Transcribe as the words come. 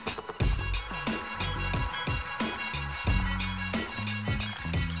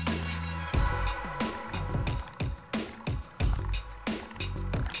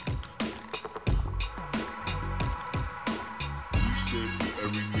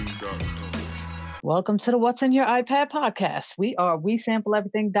Welcome to the What's in Your iPad podcast. We are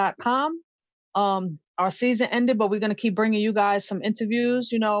WeSampleEverything.com. Our season ended, but we're going to keep bringing you guys some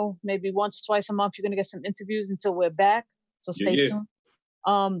interviews. You know, maybe once, twice a month, you're going to get some interviews until we're back. So stay tuned.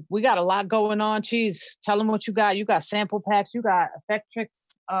 We got a lot going on. Cheese, tell them what you got. You got sample packs. You got Effectrix.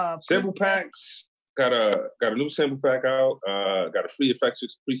 Sample packs. Got a new sample pack out. Got a free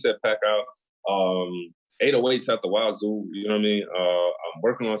Effectrix preset pack out. 808s out the wazoo. You know what I mean? I'm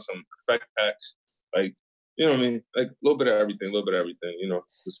working on some effect packs. Like, you know what I mean? Like a little bit of everything, you know.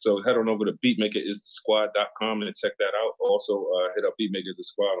 So head on over to beatmakeristhesquad.com and check that out. Also, hit up Beatmaker the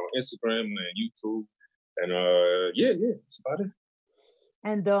Squad on Instagram and YouTube. And yeah, that's about it.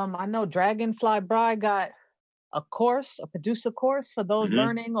 And I know Dragonfly Bry got a producer course for those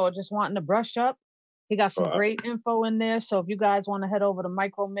learning or just wanting to brush up. He got some great info in there. So if you guys want to head over to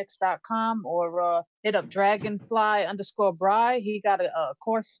micromix.com or hit up Dragonfly_Bry, he got a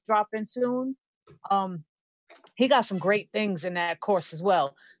course dropping soon. He got some great things in that course as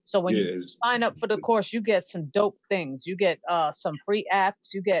well. So when you sign up for the course, you get some dope things. You get some free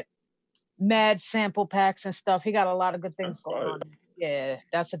apps. You get mad sample packs and stuff. He got a lot of good things going on. Yeah,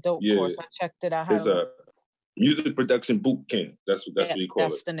 that's a dope course. I checked it out. It's a music production boot camp. That's what you call it.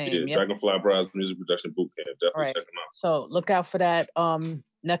 That's the name. Yeah, Dragonfly Bry's music production boot camp. Definitely check them out. So look out for that.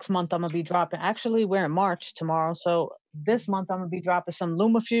 Next month I'm gonna be dropping. Actually, we're in March tomorrow. So this month I'm gonna be dropping some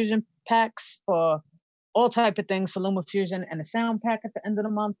LumaFusion packs for all type of things for LumaFusion and a sound pack at the end of the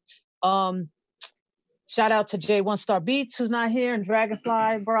month. Shout out to J1 Star Beats who's not here and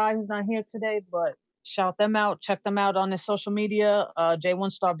Dragonfly Bry who's not here today, but shout them out. Check them out on their social media.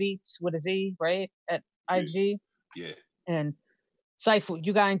 J1 Star Beats with a Z, right? At IG. Yeah. And Cypher,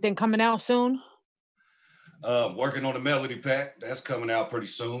 you got anything coming out soon? Working on the melody pack. That's coming out pretty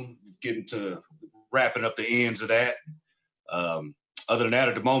soon. Getting to wrapping up the ends of that. Other than that,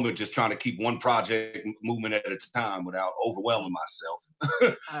 at the moment, just trying to keep one project moving at a time without overwhelming myself.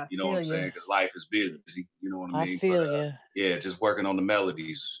 You know what I'm saying? Because life is busy. You know what I mean? I feel you. Yeah, just working on the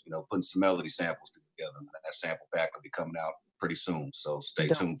melodies, you know, putting some melody samples together. That sample pack will be coming out pretty soon. So stay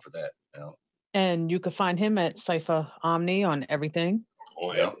tuned for that. You know? And you can find him at Cypher Omni on everything.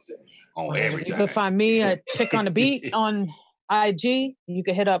 On everything. You can find me at Chick on the Beat on IG. You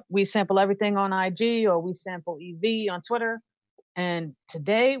can hit up We Sample Everything on IG or We Sample EV on Twitter. And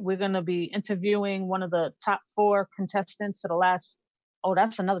today we're going to be interviewing one of the top 4 contestants to the last. Oh,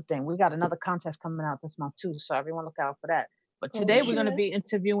 that's another thing. We got another contest coming out this month too. So everyone look out for that. But today we're going to be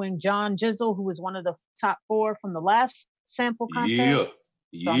interviewing John Jizzle, who was one of the top 4 from the last sample contest.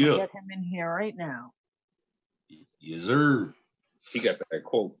 So I'm going to get him in here right now. Yes, sir. He got that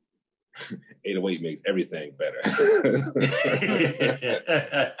quote. 808 makes everything better.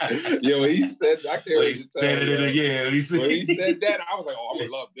 Yo, he said, I can't wait to tell you. When he said that, I was like, oh, I'm going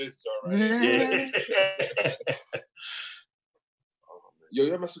to love this show right here. Yo,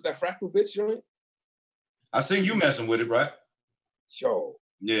 you ever mess with that fractal bitch joint? I seen you messing with it, right? Yo.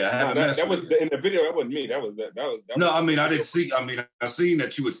 Yeah, I haven't messed with it. In the video, that wasn't me. That was. No, I mean, I didn't see. I mean, I seen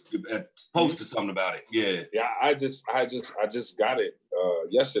that you was posted something about it. Yeah. Yeah, I just got it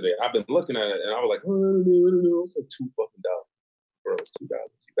yesterday. I've been looking at it, and I was like, oh, it's like $2 fucking, bro. It's $2. You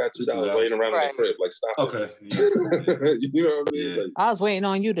got $2 laying around in the crib. Like, stop. Okay. You know what I mean? Yeah. Like, I was waiting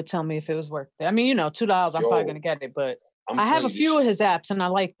on you to tell me if it was worth it. I mean, you know, $2. I'm probably gonna get it, but I have a few of his apps, and I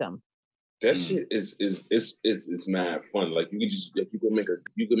like them. That shit is mad fun. Like you can make a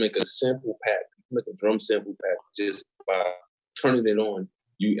sample pack, you can make a drum sample pack just by turning it on.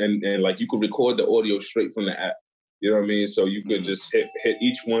 And like you could record the audio straight from the app. You know what I mean? So you could just hit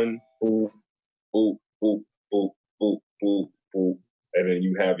each one, boop, boop, boop, boop, boop, boop, boop, and then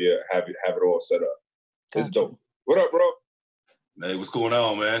you have it all set up. It's dope. What up, bro? Hey, what's going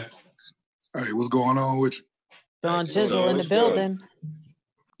on, man? Hey, what's going on with you? John Jizzle in the building.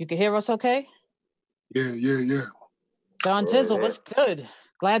 You can hear us okay? Yeah. John Jizzle, what's good?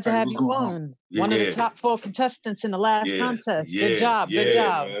 Glad to have you on. One of the top 4 contestants in the last contest. Good job.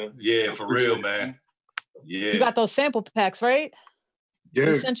 Man. Yeah, for real, man. Yeah. You got those sample packs, right?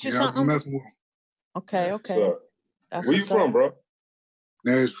 Yeah. He sent you something? I'm messing with them. Okay. Where you from, bro?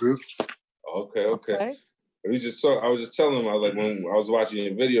 Nashville. Okay. I was just telling him, I was like, when I was watching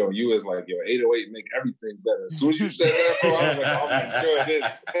your video, you was like, yo, 808 make everything better. As soon as you said that, bro, I was like, oh, I'm sure it is.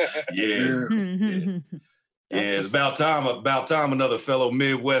 Yeah, it's about time another fellow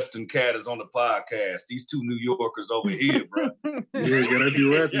Midwestern cat is on the podcast. These 2 New Yorkers over here, bro. Yeah, they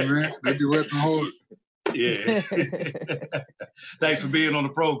be rapping, man. They be rapping hard. Yeah. Thanks for being on the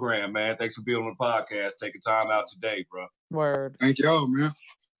program, man. Thanks for being on the podcast. Taking time out today, bro. Word. Thank y'all, man.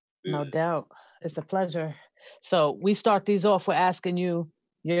 No doubt. It's a pleasure. So we start these off with asking you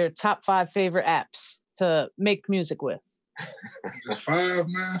your top 5 favorite apps to make music with. Just 5,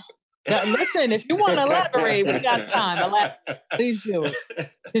 man. Now, listen, if you want to elaborate, we got time. Please do.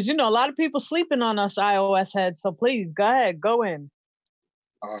 Because, a lot of people sleeping on us iOS heads. So please, go ahead. Go in.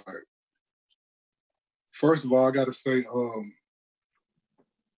 All right. First of all, I got to say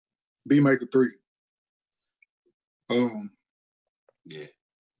beatmaker 3. Yeah.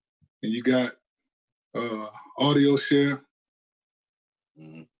 And you got Audio Share.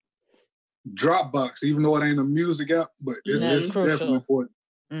 Mm-hmm. Dropbox, even though it ain't a music app, but it's definitely important.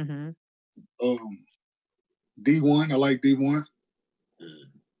 Mm-hmm. D1, I like D1.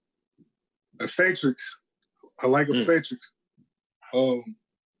 Effectrix, I like Effectrix.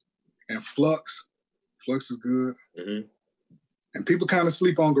 And Flux. Flux is good. Mm-hmm. And people kind of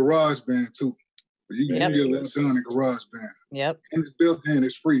sleep on GarageBand too. But you can get a lot done in GarageBand. Yep. And it's built in,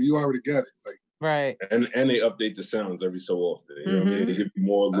 it's free. You already got it. Like, right. And they update the sounds every so often. You know what I mean? They give you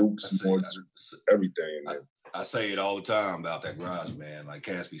more loops, more everything. I say it all the time about that GarageBand. Like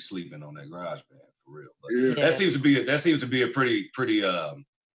cats be sleeping on that GarageBand for real. But yeah. That seems to be a pretty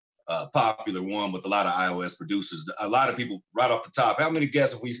popular one with a lot of iOS producers. A lot of people right off the top. How many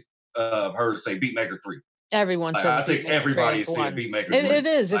guests have we heard say Beatmaker 3? Everyone says I think everybody has seen Beatmaker 3. It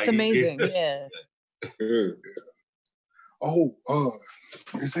is. It's amazing. Yeah.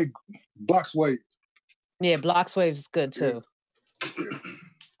 Is it Bloxwave? Yeah, Bloxwave is good too. Yeah.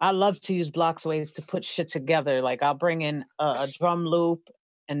 I love to use Bloxwaves to put shit together. Like I'll bring in a drum loop,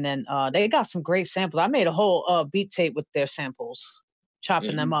 and then they got some great samples. I made a whole beat tape with their samples,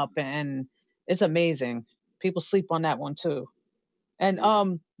 chopping them up, and it's amazing. People sleep on that one too. And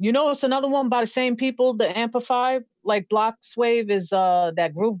it's another one by the same people, the Amplify. Like Bloxwave is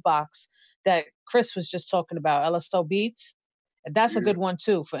that Groovebox that Chris was just talking about, LSO Beats. That's a good one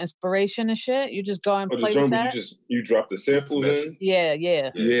too for inspiration and shit. You just go and play with that. You drop the samples in. Yeah.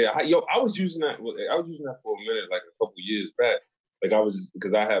 I was using that. I was using that for a minute, like a couple years back. Like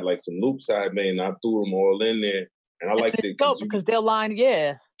because I had like some loops I had made, and I threw them all in there, and I liked it because they'll line, and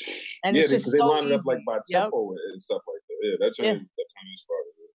it's just because they line it up like by tempo and stuff like that. Yeah, that's kind of inspired.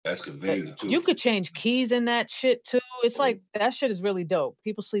 That's convenient too. You could change keys in that shit too. It's like that shit is really dope.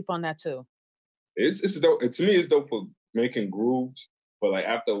 People sleep on that too. It's dope. To me, it's dope for making grooves, but like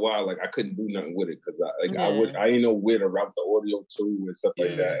after a while, like I couldn't do nothing with it because I didn't know where to route the audio to and stuff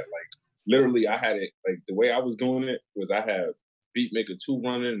like that. Like literally, I had it like the way I was doing it was I had Beatmaker 2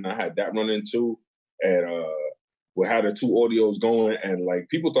 running and I had that running too, and we had the two audios going, and like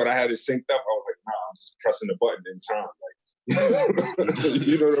people thought I had it synced up. I was like, nah, I'm just pressing the button in time, like. You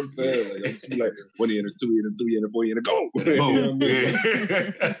know what I'm saying? Like I'm just like 1 and a 2 and a 3 and a 4 and a go.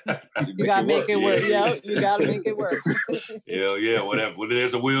 You gotta make it work. Yeah, you gotta make it work. Yeah, whatever. When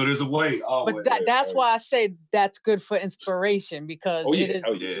there's a will, there's a way. But that's why I say that's good for inspiration because it is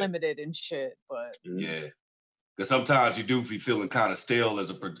limited and shit. But yeah, because sometimes you do be feeling kind of stale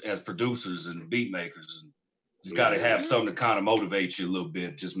as producers and beat makers, and just got to have something to kind of motivate you a little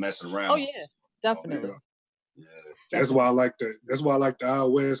bit. Just messing around. Oh yeah, definitely. Yeah. That's why I like the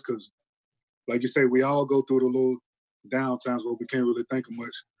iOS because, like you say, we all go through the little downtimes where we can't really think of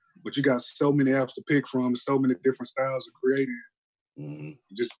much. But you got so many apps to pick from, so many different styles of creating. Mm-hmm.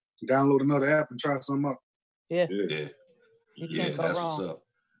 Just download another app and try something out. Yeah. That's what's up.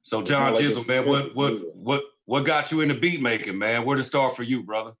 So John Jizzle, man, what got you into beat making, man? Where to start for you,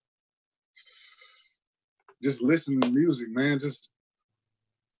 brother? Just listening to music, man. Just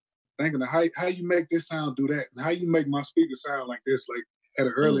thinking of how you make this sound do that, and how you make my speaker sound like this. Like at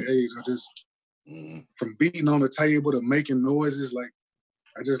an early age, I just from beating on the table to making noises. Like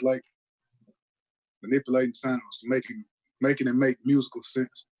I just like manipulating sounds, making it make musical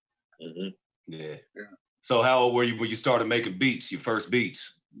sense. Mm-hmm. Yeah. So how old were you when you started making beats? Your first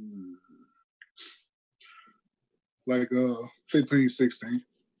beats? Like 15, 16.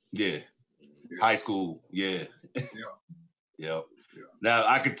 Yeah. High school. Yeah. Yep. Yeah. Now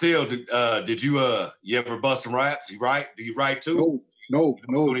I could tell. Did you ever bust some raps? You write? Do you write too? No.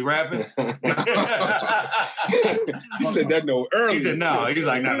 Any rapping? He said that no early. He said no. He's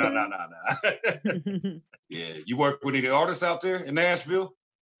like no. Yeah. You work with any artists out there in Nashville?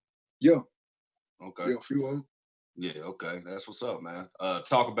 Yeah. Okay. Yeah, a few of them. Yeah. Okay. That's what's up, man.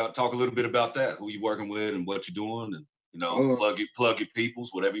 Talk a little bit about that. Who you working with and what you're doing, and plug your peoples,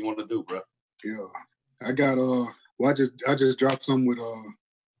 whatever you want to do, bro. Yeah. I got I just dropped some with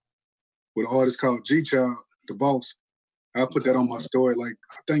an artist called G Child, the boss. I put that on my story like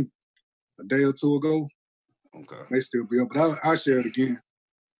I think a day or two ago. Okay. May still be up, but I'll share it again.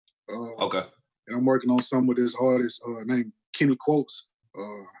 Okay. And I'm working on some with this artist named Kenny Quotes.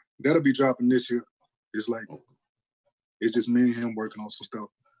 That'll be dropping this year. It's like it's just me and him working on some stuff.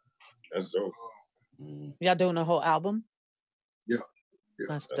 That's dope. Y'all doing a whole album? Yeah.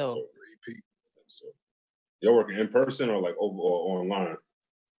 That's dope. Y'all working in person or like over or online?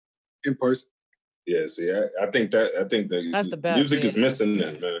 In person. Yeah, see, I think that's the best. Music is missing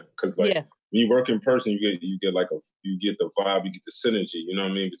that, man. Because like when you work in person, you get like you get the vibe, you get the synergy. You know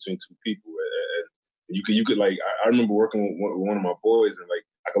what I mean, between two people. And you could like I remember working with one of my boys, and like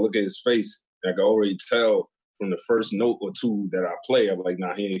I could look at his face, and I could already tell from the first note or two that I play. I'm like,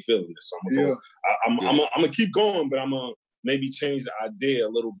 nah, he ain't feeling this. So I'm gonna keep going, but I'm gonna maybe change the idea a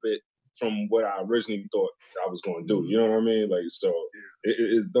little bit from what I originally thought I was going to do. You know what I mean? Like, so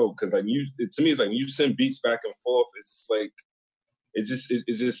it's dope because like to me, it's like when you send beats back and forth, it's just like it's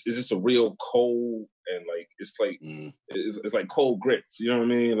just a real cold and like it's like it's like cold grits. You know what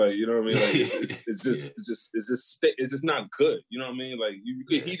I mean? Like, you know what I mean? Like it's just not good. You know what I mean? Like you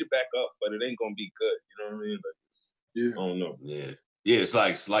could heat it back up, but it ain't gonna be good. You know what I mean? Like I don't know. Yeah. It's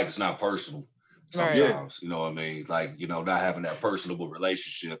like it's not personal. Sometimes, you know what I mean? Like, you know, not having that personable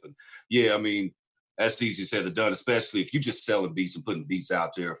relationship. And I mean, that's easy said than done, especially if you're just selling beats and putting beats out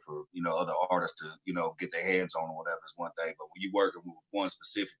there for, you know, other artists to, you know, get their hands on or whatever is one thing. But when you're working with one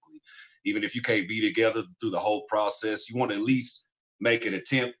specifically, even if you can't be together through the whole process, you want to at least make an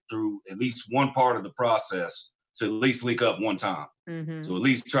attempt through at least one part of the process to at least link up one time. Mm-hmm. So at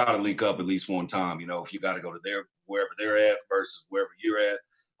least try to link up at least one time, you know, if you got to go to wherever they're at versus wherever you're at,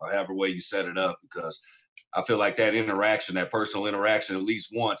 or however way you set it up, because I feel like that interaction, that personal interaction, at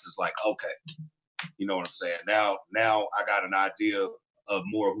least once is like, okay, you know what I'm saying? Now I got an idea of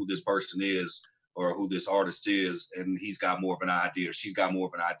more who this person is or who this artist is, and he's got more of an idea, or she's got more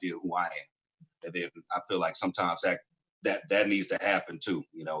of an idea of who I am. And then I feel like sometimes that needs to happen too,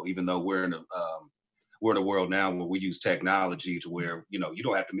 you know, even though we're in a world now where we use technology to where, you know, you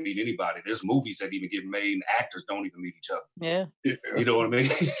don't have to meet anybody. There's movies that even get made and actors don't even meet each other. Yeah. You know what I mean?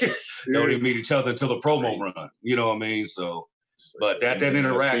 They don't even meet each other until the promo run. You know what I mean? So, but that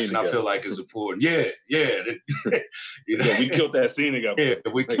interaction I feel like is important. Yeah. You know, we killed that scene together. Yeah,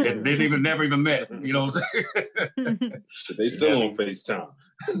 we never even met. You know what I'm saying? They still on FaceTime.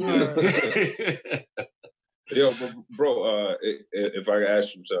 Yo, bro, if I could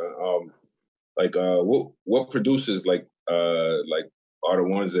ask you something, like what producers like are the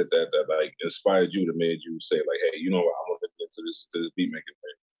ones that like inspired you to made you say like, hey, you know what, I want to get into this beat making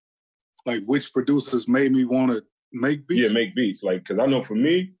thing? Like which producers made me want to make beats? Yeah, make beats. Like, because I know for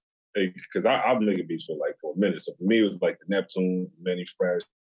me, because I've been making beats for a minute. So for me, it was like the Neptunes, Manny Fresh.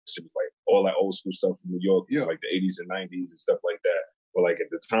 It was like all that old school stuff from New York, like the 80s and 90s and stuff like that. But like at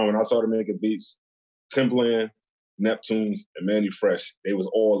the time when I started making beats, Timbaland, Neptunes, and Manny Fresh, they was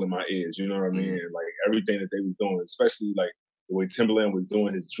all in my ears, you know what I mean? And like everything that they was doing, especially like the way Timbaland was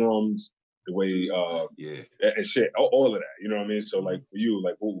doing his drums, the way and shit, all of that, you know what I mean? So like for you,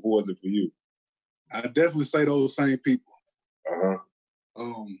 like who was it for you? I definitely say those same people.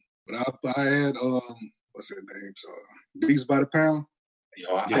 But I had what's their names? Beats by the Pound.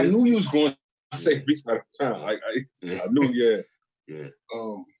 Yo, I knew you was going to say Beats by the Pound. I knew,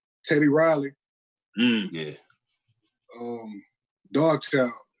 Teddy Riley. Yeah. Dog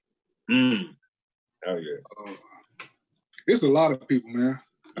Child. Hell yeah. It's a lot of people, man.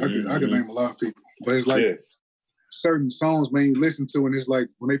 I can name a lot of people. But it's like certain songs, man, you listen to, and it's like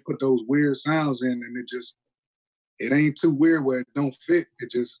when they put those weird sounds in, and it ain't too weird where it don't fit.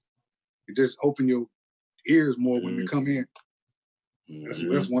 It just open your ears more when they come in.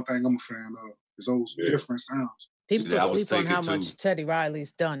 That's one thing I'm a fan of. Is those different sounds. People sleep on how much Teddy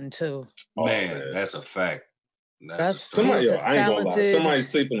Riley's done too. Man, that's a fact. Somebody, I ain't gonna lie. Somebody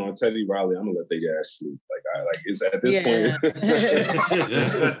sleeping on Teddy Riley, I'm gonna let their ass sleep. It's at this point.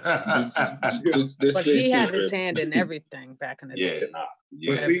 But he had his hand in everything back in the day.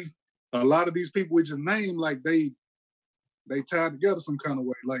 But see, a lot of these people we just name, like they tied together some kind of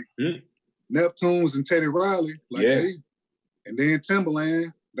way. Like Neptunes and Teddy Riley, and then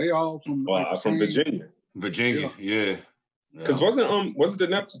Timbaland, they all from from Virginia. Yeah. Because wasn't the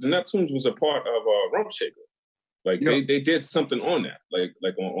Neptunes was a part of Rump Shaker. Like they did something on that,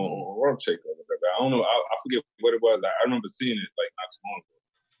 like on Rump Shaker. I don't know. I forget what it was. I remember seeing it like not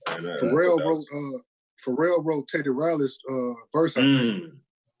so long ago. Pharrell wrote Teddy Riley's verse, I think.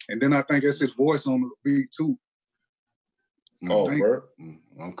 And then I think that's his voice on the beat too.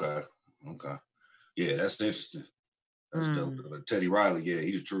 Okay. Yeah, that's interesting. That's dope. Teddy Riley,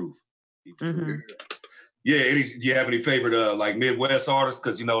 he's the truth. Yeah, do you have any favorite like Midwest artists?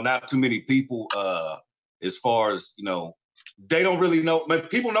 Because you know, not too many people. As far as, you know, they don't really know.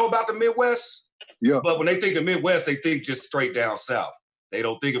 People know about the Midwest, but when they think of Midwest, they think just straight down south. They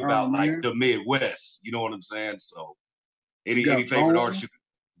don't think about like the Midwest. You know what I'm saying? So, any favorite artists?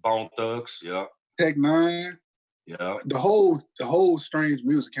 Bone Thugs, yeah. Tech Nine. Yeah. The whole Strange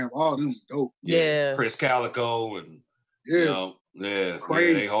Music Camp, all them dope. Yeah. Chris Calico and yeah. You know, yeah,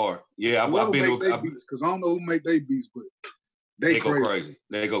 they hard. Yeah, I've been to beats, because I don't know who make they beats, but they go crazy.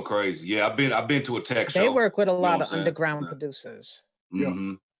 They go crazy. Yeah, I've been to a tech show. They work with a lot of underground producers.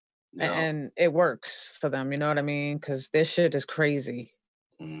 Mm-hmm. Yeah. And it works for them, you know what I mean? Because this shit is crazy.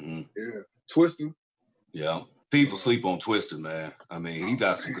 Mm-hmm. Yeah. Twisted. Yeah. People sleep on Twisted, man. I mean,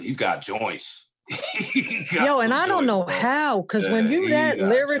 he's got joints. And I don't know how, because when you that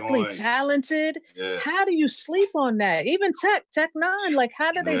lyrically talented, how do you sleep on that? Even Tech Nine, like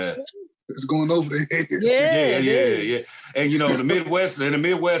how do they sleep? It's going over their head. Yeah. And in the Midwest,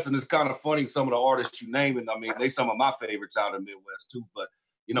 and it's kind of funny, some of the artists you naming, I mean, they some of my favorites out in the Midwest too, but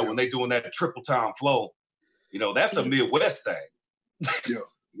when they doing that triple time flow, that's a Midwest thing. Yeah.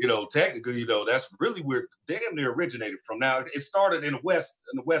 Technically, that's really where damn near originated from. Now it started in the West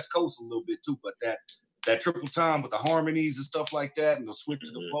Coast a little bit too, but that triple time with the harmonies and stuff like that, and the switch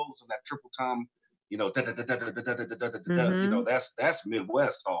to the flows and that triple time, that's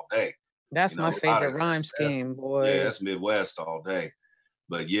Midwest all day. That's my favorite rhyme scheme, boy. Yeah, that's Midwest all day.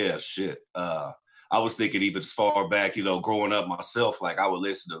 But yeah, shit. I was thinking even as far back, growing up myself, like I would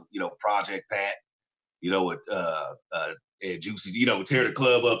listen to, Project Pat, and Juicy, Tear the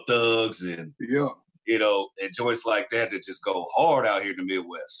Club Up Thugs and, and joints like that just go hard out here in the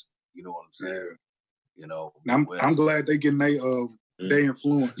Midwest. You know what I'm saying? Yeah. I'm glad they getting their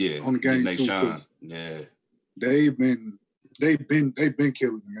influence on the game they too. Shine. Yeah. They've been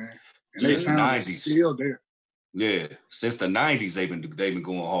killing it, man. And since the 90s. Still there. Yeah. Since the 90s they've been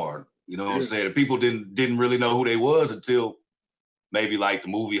going hard. You know what I'm saying? The people didn't really know who they was until maybe like the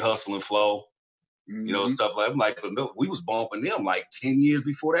movie Hustle and Flow. Stuff like but no, we was bumping them like 10 years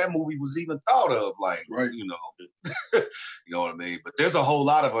before that movie was even thought of. Like, you know what I mean? But there's a whole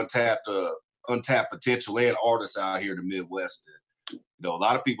lot of untapped potential and artists out here in the Midwest. A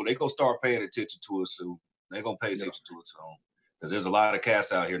lot of people, they gonna start paying attention to us soon. They're gonna pay attention to it soon. Because there's a lot of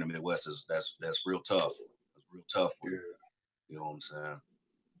cats out here in the Midwest that's real tough. It's real tough. You know what I'm saying?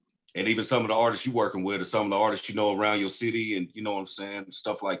 And even some of the artists you working with, or some of the artists around your city, and you know what I'm saying,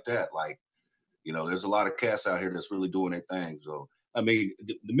 stuff like that. Like, there's a lot of cats out here that's really doing their thing. So, I mean,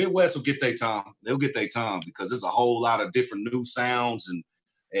 the Midwest will get their time. They'll get their time because there's a whole lot of different new sounds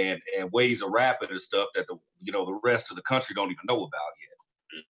and ways of rapping and stuff that the rest of the country don't even know about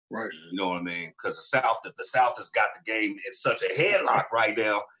yet. Right. You know what I mean? Because the South has got the game in such a headlock right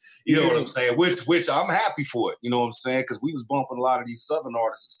now. You know what I'm saying? Which I'm happy for it. You know what I'm saying? Because we was bumping a lot of these Southern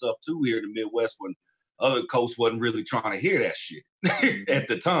artists and stuff too here in the Midwest when other coasts wasn't really trying to hear that shit at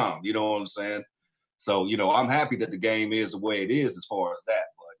the time. You know what I'm saying? So, I'm happy that the game is the way it is as far as that.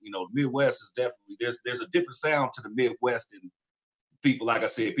 But, the Midwest is definitely, there's a different sound to the Midwest than people, like I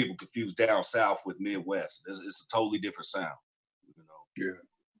said, people confuse down South with Midwest. It's a totally different sound.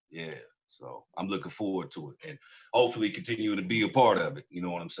 Yeah. So I'm looking forward to it and hopefully continuing to be a part of it. You know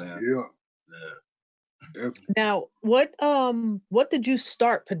what I'm saying? Yeah. Definitely. Now, what did you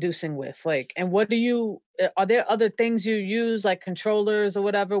start producing with? Like, and are there other things you use, like controllers or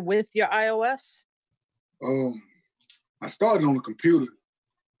whatever, with your iOS? I started on the computer.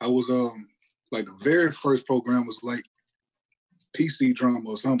 I was like the very first program was like PC Drummer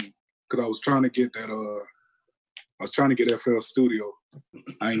or something, because I was trying to get that I was trying to get FL Studio.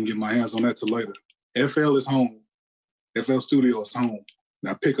 I didn't get my hands on that till later. FL is home. FL Studio is home. And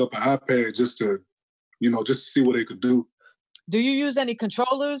I pick up an iPad just to see what they could do. Do you use any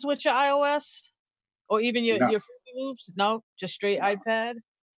controllers with your iOS? Or even your Fruity Loops? No? Just straight iPad?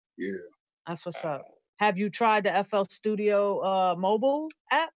 Yeah. That's what's up. Have you tried the FL Studio mobile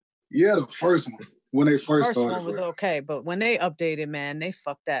app? Yeah, the first one. When they first started. The first one was okay, but when they updated, man, they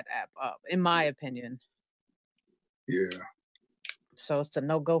fucked that app up, in my opinion. Yeah. So it's a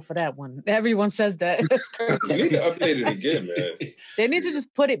no-go for that one. Everyone says that. It's crazy. They need to update it again, man. They need to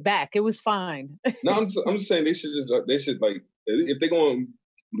just put it back. It was fine. No, I'm just saying they should like, if they're going to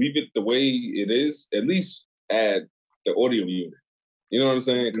leave it the way it is, at least add the audio unit. You know what I'm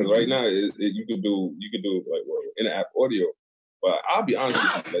saying? Because right now you could do like in-app audio. But I'll be honest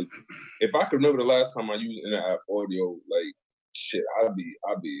with you, like if I could remember the last time I used in-app audio, like shit, I'd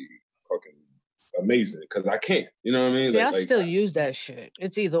be fucking amazing because I can't. You know what I mean? Yeah, I still use that shit.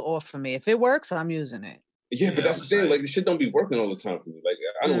 It's either or for me. If it works, I'm using it. Yeah, but that's the thing. Like the shit don't be working all the time for me. Like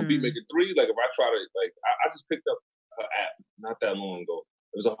I know Beatmaker 3. Like if I try to I just picked up an app not that long ago.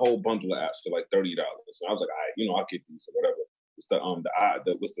 It was a whole bundle of apps for like $30, and I was like, all right, I'll get these or whatever. It's the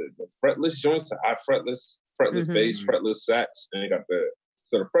the fretless joints, the fretless bass, fretless sax, and they got the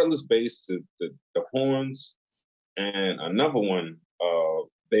fretless bass, the horns, and another one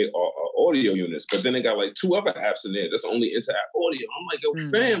they are audio units, but then they got like 2 other apps in there that's only into app audio. I'm like, yo,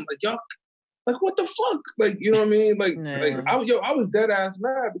 fam, like y'all, like what the fuck, like you know what I mean? Like I was dead ass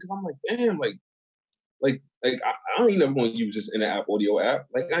mad because I'm like, damn, like I ain't never gonna use this in an app audio app.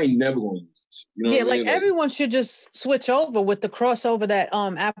 Like I ain't never gonna use this. You know what I mean? Like everyone should just switch over with the crossover that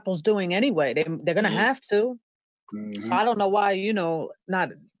Apple's doing anyway. They're gonna have to. So I don't know why, not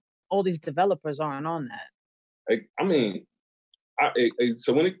all these developers aren't on that. Like I mean,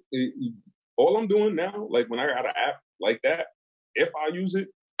 so when all I'm doing now, like when I got an app like that, if I use it,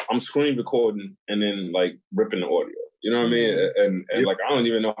 I'm screen recording and then like ripping the audio. You know what I mean? And like I don't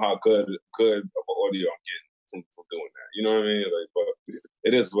even know how good of an audio I'm getting from doing that. You know what I mean? Like, but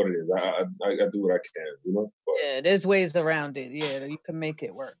it is what it is. I do what I can. You know? But, yeah, there's ways around it. Yeah, you can make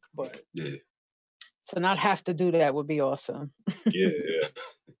it work. But to not have to do that would be awesome. Yeah.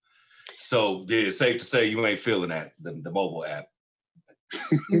 So it's safe to say you ain't feeling that the mobile app.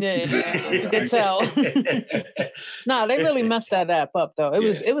 Yeah, you can tell. No, they really messed that app up though.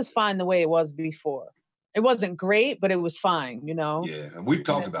 It was fine the way it was before. It wasn't great, but it was fine, Yeah, and we've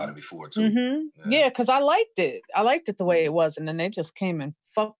talked about it before too. Yeah, because I liked it. I liked it the way it was, and then they just came and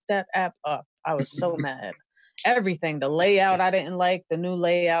fucked that app up. I was so mad. Everything, the layout I didn't like, the new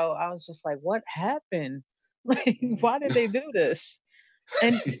layout. I was just like, what happened? Like, why did they do this?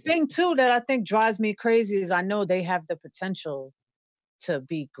 And the thing too that I think drives me crazy is I know they have the potential to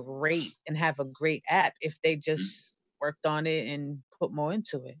be great and have a great app if they just worked on it and put more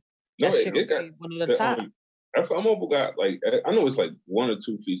into it. No, it got one of the top. FL Mobile got like I know it's like 1 or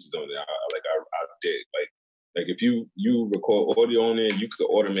 2 features on there. I dig like if you record audio on there, you could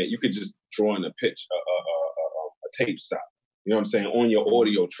automate. You could just draw in a pitch a tape stop. You know what I'm saying? On your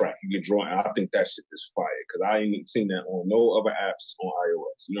audio track, you can draw. And I think that shit is fire because I ain't seen that on no other apps on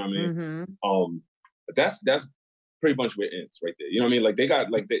iOS. You know what I mean? But that's pretty much where it ends right there. You know what I mean? Like they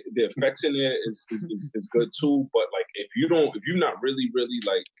got like the effects in there is good too. But like if you're not really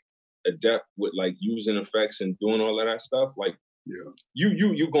like adept with like using effects and doing all of that stuff, like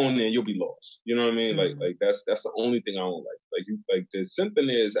you go in there and you'll be lost. You know what I mean? Like that's the only thing I don't like. Like the synth in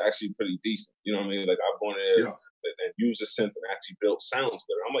there is actually pretty decent. You know what I mean? Like I've gone in there and used the synth and actually built sounds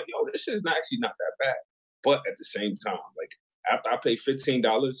better. I'm like, yo, this shit is actually not that bad. But at the same time, like after I pay $15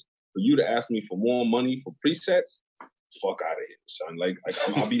 for you to ask me for more money for presets, fuck out of here, son. Like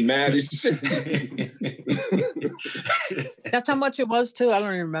I'll be mad as shit. That's how much it was too. I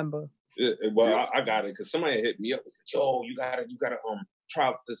don't even remember. I got it because somebody hit me up and said, "Yo, you gotta try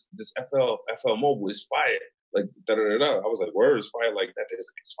out this FL Mobile. It's fire." Like da da da da. I was like, "Where is fire like that?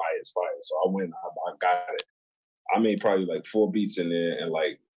 It's fire. It's fire." So I went. I got it. I made probably like 4 beats in there, and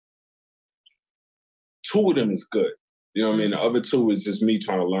like 2 of them is good. You know what I mean? The other 2 is just me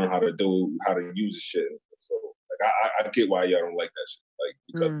trying to learn how to use the shit. So like I get why y'all don't like that shit. Like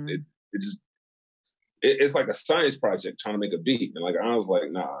because it's like a science project trying to make a beat, and like I was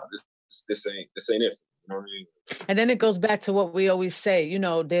like, nah, this ain't it. You know what I mean? And then it goes back to what we always say.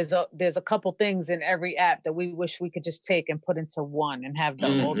 There's a couple things in every app that we wish we could just take and put into one and have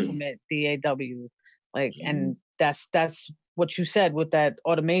the ultimate DAW. Like, and that's what you said with that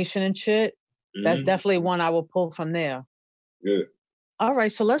automation and shit. That's definitely one I will pull from there. Good. All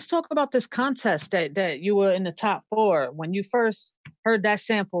right, so let's talk about this contest that you were in the top 4. When you first heard that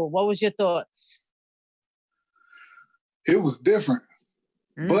sample, what was your thoughts? It was different,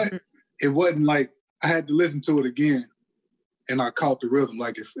 but it wasn't like I had to listen to it again and I caught the rhythm.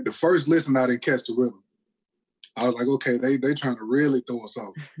 Like if the first listen, I didn't catch the rhythm. I was like, okay, they trying to really throw us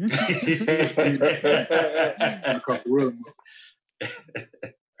off. I caught the rhythm. I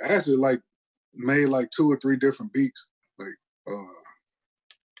actually like made like 2 or 3 different beats, like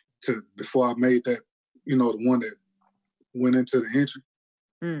before I made that, the one that went into the entry.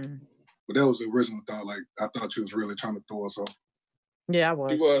 But that was the original thought. Like I thought you was really trying to throw us off. Yeah, I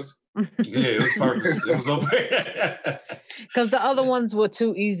was. He was. Yeah, it was purpose. It was over. Because the other ones were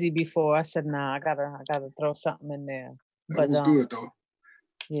too easy before. I said, nah, I gotta throw something in there. That was good though.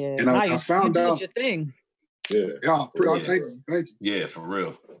 Yeah. And I found out. You did your thing. Yeah. Thank you. Yeah, for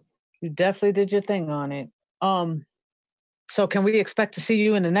real. You definitely did your thing on it. So can we expect to see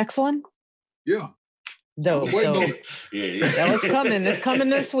you in the next one? Yeah. Dope. Yeah. That was coming. It's coming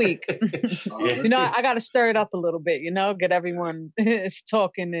this week. I got to stir it up a little bit, get everyone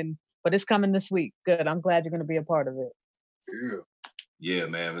talking, but it's coming this week. Good. I'm glad you're going to be a part of it. Yeah. Yeah,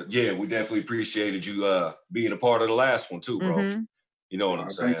 man. Yeah, we definitely appreciated you being a part of the last one too, bro. You know what I'm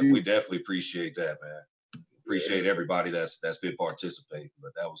saying? We definitely appreciate that, man. Appreciate everybody that's been participating,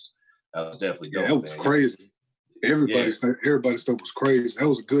 but that was definitely dope, that was crazy. Everybody's stuff was crazy. That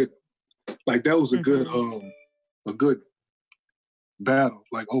was a good, like that was a good battle,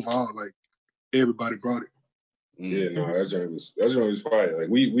 like overall, like everybody brought it. Yeah, no, that joint was fire. Like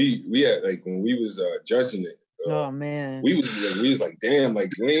we had like when we was judging it. Oh man, we was like, damn,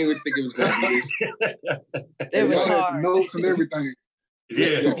 like we didn't even think it was gonna be this. It was hard. Notes and everything.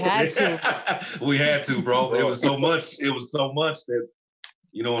 Yeah, we had to. We had to, bro. It was so much. It was so much that,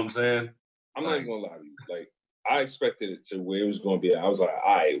 you know what I'm saying. I'm not even gonna lie to you. Like I expected it to where it was gonna be. I was like,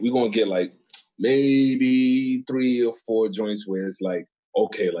 all right, we're gonna get like maybe 3 or 4 joints where it's like,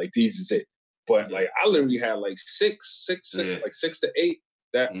 okay, like these is it. But like I literally had like six, like 6 to 8.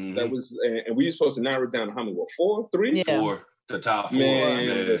 That was, and we were supposed to narrow it down to how many? What, 4, 3? Yeah. 4, the top 4. Man,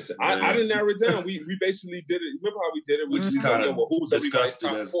 listen, I didn't narrow it down. We basically did it. Remember how we did it? We just kind of who's everybody's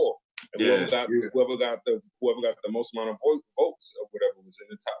top 4. And whoever got the most amount of votes or whatever was in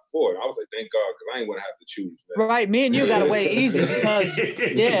the top 4. And I was like, thank God, because I ain't gonna have to choose. Man. Right, me and you got away easy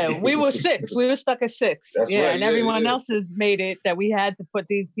because we were 6. We were stuck at 6. That's right, and everyone else has made it that we had to put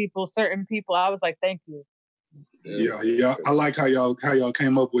these certain people. I was like, thank you. Yeah. I like how y'all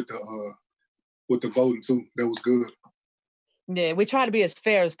came up with the voting too. That was good. Yeah, we try to be as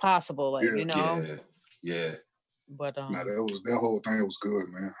fair as possible, like you know. Yeah. But that whole thing was good,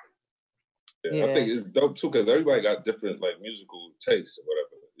 man. Yeah, I think it's dope too because everybody got different like musical tastes or whatever.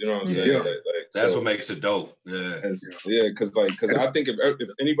 You know what I'm saying? Yeah. Like, that's what makes it dope. Yeah, because I think if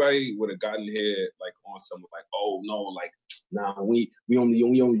anybody would have gotten here like on some like, oh no, like nah, we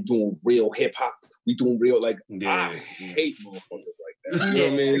only doing real hip hop. We doing real like I hate motherfuckers like that. You know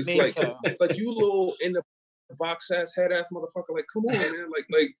what I mean? It's like you little in the box ass head ass motherfucker. Like come on, man.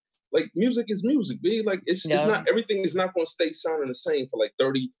 Like music is music, B. Like it's not everything is not gonna stay sounding the same for like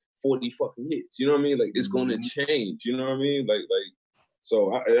 30, 40 fucking years. You know what I mean? Like it's gonna change. You know what I mean? Like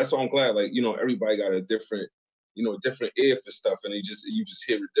so that's why I'm glad. Like you know, everybody got a different ear for stuff, and you just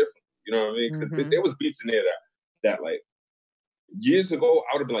hear it different. You know what I mean? Because there was beats in there that like years ago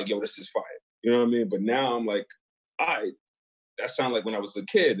I would have been like, yo, this is fire. You know what I mean? But now I'm like, that sounded like when I was a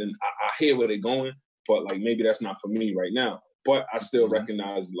kid, and I hear where they're going, but like maybe that's not for me right now. But I still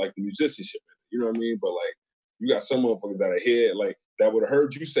recognize like the musicianship. You know what I mean? But like you got some motherfuckers that are here like that would have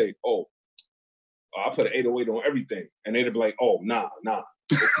heard you say, oh, I put an 808 on everything, and they'd be like, oh, nah.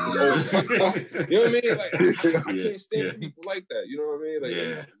 It's old. You know what I mean? Like I can't stand people like that. You know what I mean?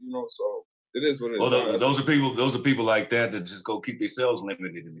 Like you know, so it is what it is. Well, those are people like that just go keep themselves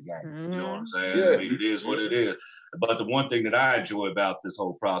limited in the game. You know what I'm saying? Yeah. I mean, it is what it is. But the one thing that I enjoy about this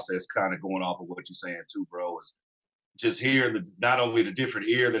whole process, kind of going off of what you're saying too, bro, is just hearing not only the different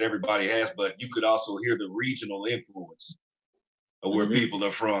ear that everybody has, but you could also hear the regional influence of where people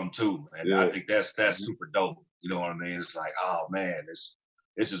are from too. And I think that's super dope. You know what I mean? It's like, oh man, it's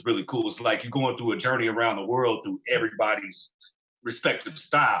just really cool. It's like you're going through a journey around the world through everybody's respective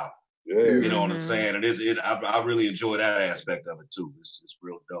style. Yeah. You know what I'm saying? And I really enjoy that aspect of it too. It's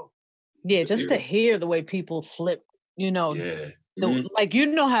real dope. Yeah, just to hear the way people flip, you know. Yeah. Like you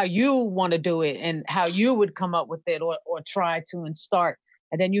know how you want to do it and how you would come up with it or try to and start.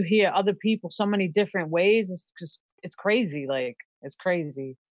 And then you hear other people so many different ways. It's crazy. Like it's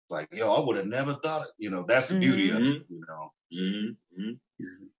crazy. Like, yo, I would have never thought it. You know, that's the beauty of it, you know.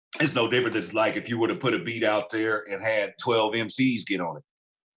 It's no different than like if you were to put a beat out there and had 12 MCs get on it.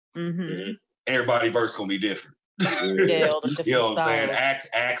 Everybody's verse gonna be different. All the different you know what I'm styles.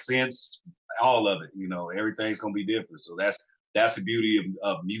 saying? Accents, all of it, you know, everything's gonna be different. So that's the beauty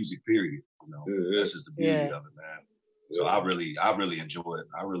of music, period. You know, that's just the beauty of it, man. So I really enjoy it.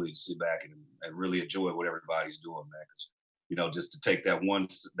 I really sit back and really enjoy what everybody's doing, man. 'Cause, you know, just to take that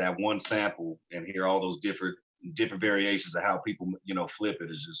one sample and hear all those different variations of how people, you know, flip it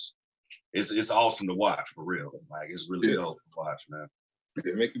is just it's awesome to watch for real. Like it's really dope to watch, man.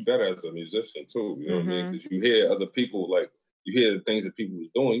 It makes you better as a musician too. You know what I mean? Because you hear other people like you hear the things that people was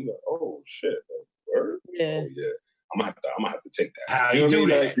doing. You're like, oh shit, word. Yeah. Oh yeah. I'm gonna have to take that. How you do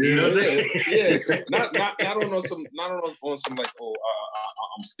that? You know what I'm saying? Not on some like, oh,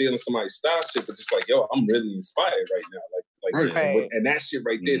 I'm stealing somebody's style shit, but just like, yo, I'm really inspired right now. Like, and that shit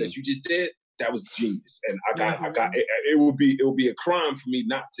right there that you just did, that was genius. And I got it would be a crime for me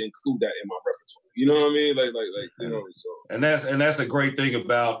not to include that in my repertoire. You know what I mean? Like you know. So. And that's a great thing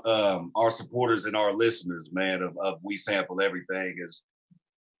about our supporters and our listeners, man. Of We Sample Everything is,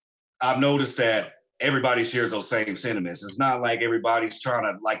 I've noticed that everybody shares those same sentiments. It's not like everybody's trying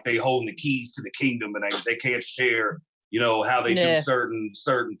to like they holding the keys to the kingdom and they can't share, you know, how they do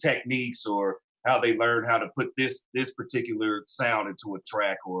certain techniques or how they learn how to put this particular sound into a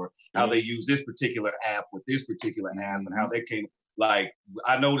track or how they use this particular app with this particular app and how they came. Like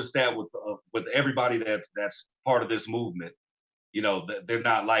I noticed that with everybody that's part of this movement, you know, they're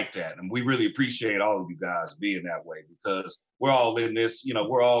not like that, and we really appreciate all of you guys being that way because we're all in this,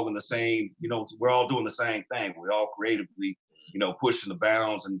 we're all in the same, we're all doing the same thing. We're all creatively, pushing the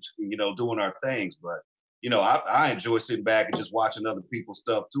bounds and, doing our things. But, I enjoy sitting back and just watching other people's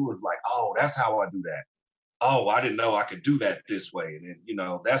stuff too. It's like, oh, that's how I do that. Oh, I didn't know I could do that this way. And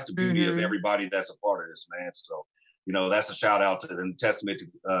then, that's the beauty of everybody that's a part of this, man. So, that's a shout out to and testament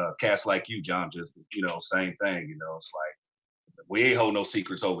to cats like you, John. Just, same thing. It's like, we ain't hold no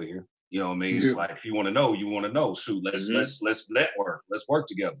secrets over here. You know what I mean? It's like, if you want to know, you want to know. Shoot, let's network. Let's work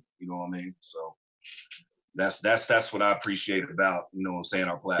together. You know what I mean? So that's what I appreciate about,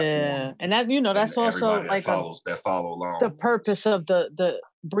 our platform. Yeah. And that, that's also like that follow along. The purpose of the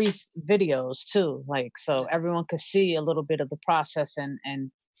brief videos too. Like, so everyone could see a little bit of the process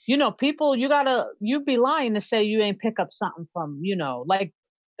and people, you'd be lying to say you ain't pick up something from, like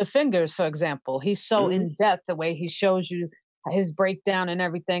the Fingers, for example. He's so in depth the way he shows you his breakdown and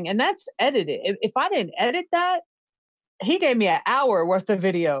everything. And that's edited. If I didn't edit that, he gave me an hour worth of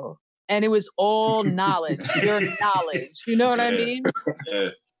video and it was all knowledge, pure knowledge. You know what I mean? Yeah.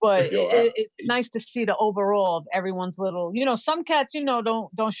 But it's nice to see the overall of everyone's little, some cats,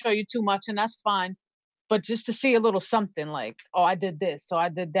 don't show you too much and that's fine. But just to see a little something like, oh, I did this, so I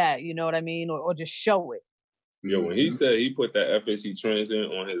did that, you know what I mean? Or just show it. Yo, when he said he put that FSC Trans in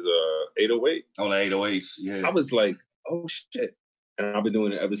on his 808. On the 808s, yeah. I was like, oh, shit. And I've been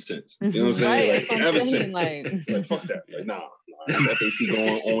doing it ever since. You know what I'm saying? Right, like, ever since. Like, fuck that. Like, nah. FAC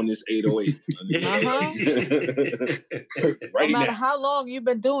going on this 808. Right no matter now. how long you've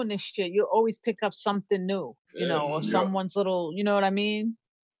been doing this shit, you always pick up something new, or someone's little, you know what I mean?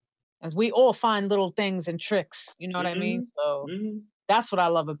 As we all find little things and tricks, you know what I mean? So that's what I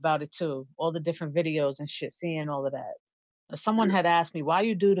love about it too. All the different videos and shit, seeing all of that. Someone had asked me, why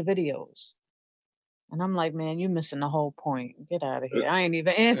you do the videos? And I'm like, man, you're missing the whole point. Get out of here. I ain't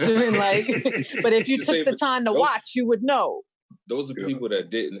even answering but if you took the time to watch, you would know. Those are people that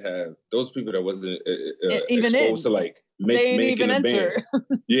didn't have, those people that wasn't even exposed to like making a band.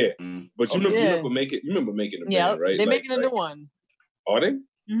 Yeah. But you remember making a band, right? They're making a new one. Are they?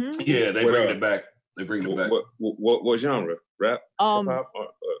 Mm-hmm. Yeah, they bring it back. They bring it back. What genre? Rap? Hip-hop?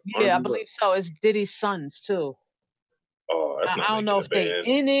 I believe so. It's Diddy's sons too. Oh, that's not I don't know if they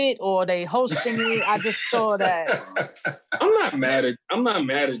in it or they hosting it. I just saw that. I'm not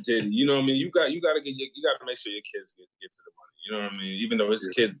mad at Diddy. You know what I mean? You got to make sure your kids get to the money. You know what I mean? Even though his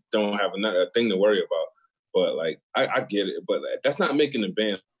kids don't have a thing to worry about, but like I get it. But that's not making a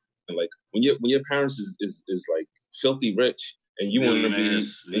band. Like when your parents is like filthy rich and you want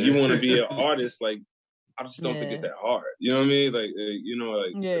to be an artist, like I just don't think it's that hard. You know what I mean? Like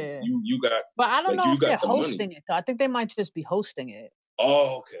you got. But I don't know if they're hosting it. Though. I think they might just be hosting it.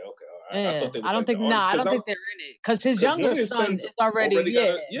 Oh, okay. I thought they was I don't think they're in it because his younger son is already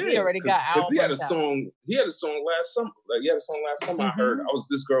he already got out. He had a song last summer. Like he had a song last summer. I heard. I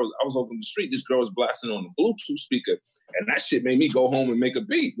was over the street. This girl was blasting on the Bluetooth speaker, and that shit made me go home and make a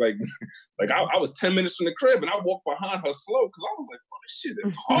beat. Like I was 10 minutes from the crib, and I walked behind her slow because I was like, oh, this shit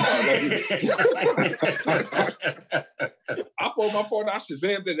is hard. I pulled my phone out,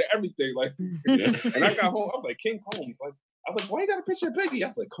 Shazammed it and everything. Like, and I got home. I was like, King Combs. Like, I was like, why you got a picture of Biggie? I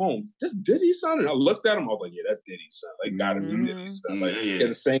was like, Combs, just Diddy's son? And I looked at him. I was like, yeah, that's Diddy's son. Like, gotta be Diddy's son. Like, he had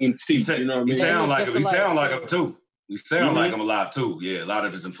the same teeth. You know what I mean? He sound like him too. He sound like him a lot too. Yeah, a lot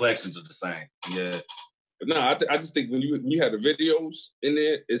of his inflections are the same. Yeah. But no, I just think when you had the videos in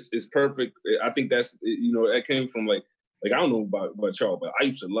there, it's perfect. I think that's that came from like I don't know about y'all, but I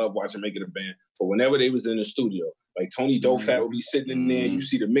used to love watching Making a Band for whenever they was in the studio. Like Tony Dofat would be sitting in there, you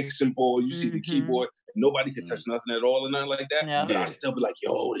see the mixing board, you see the keyboard. Nobody could touch nothing at all or nothing like that. Yeah. But I still be like,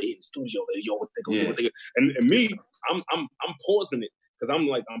 yo, they in the studio. Yo, what they gonna do? And me, I'm pausing it because I'm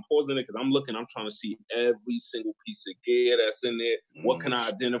looking, I'm trying to see every single piece of gear that's in there. What can I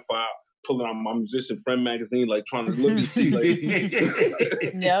identify? Pulling out my musician friend magazine, like trying to look and see, like, you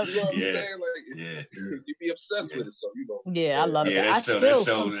know what I'm saying? Like, you be obsessed with it, so I love it. I still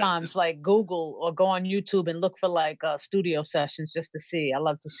sometimes like Google or go on YouTube and look for like studio sessions just to see. I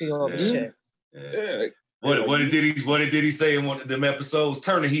love to see all the shit. Yeah. What did Diddy say in one of them episodes?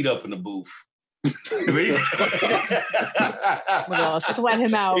 Turn the heat up in the booth. We're gonna sweat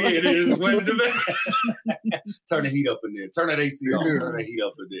him out. Yeah, it is sweating him out. Turn the heat up in there. Turn that AC on. Turn that heat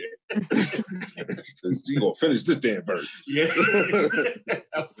up in there. You gonna finish this damn verse? Yeah.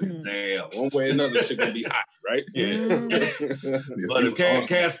 I said, damn. One way or another, shit gonna be hot, right? Yeah.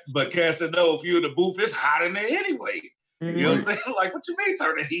 But Cass said, no, if you're in the booth, it's hot in there anyway. You know what I'm saying? Like, what you mean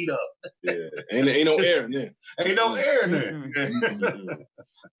turn the heat up? Yeah, ain't no air in there. Ain't no air in there.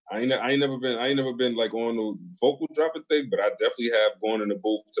 I ain't never been like on the vocal dropping thing, but I definitely have gone in the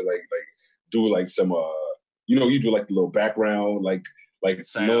booth to like do like some you do like the little background, like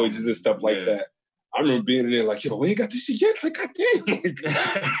sound, noises and stuff like that. I remember being in there like, yo, we ain't got this shit yet. Like, goddamn.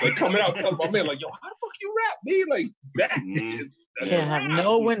 Like coming out telling my man, like, yo, how the fuck you rap, me? Like, that is. Can't have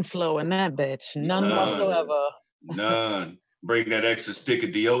no wind flow in that bitch. None whatsoever. None. Bring that extra stick of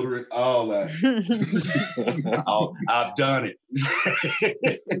deodorant, all that. I've done it.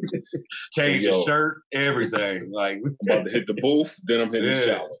 Change your shirt, everything. Like, I'm about to hit the booth, then I'm hitting the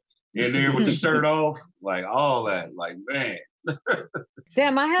shower. In there with the shirt off, like all that. Like, man.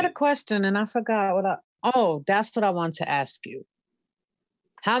 Damn, I had a question and I forgot what that's what I wanted to ask you.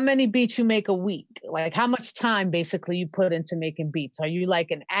 How many beats you make a week? Like how much time basically you put into making beats? Are you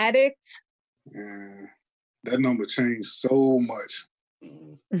like an addict? That number changed so much.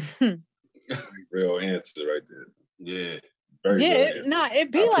 Real answer right there. Yeah.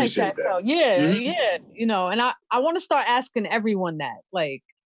 It'd be like that though. Yeah. And I want to start asking everyone that. Like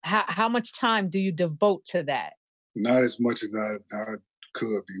how much time do you devote to that? Not as much as I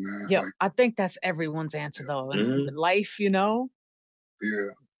could be, man. Yeah, I think that's everyone's answer though. And life, Yeah.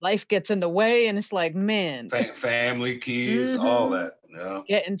 Life gets in the way and it's like, man. Family, kids, all that. Yeah.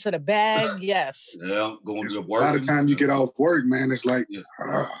 Get into the bag, yes. Yeah, going to work. A lot of time you get off work, man, it's like,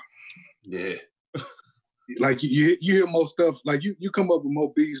 yeah. Like you hear more stuff, like you come up with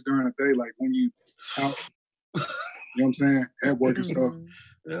more beats during the day, like when you out, you know what I'm saying, at work and stuff.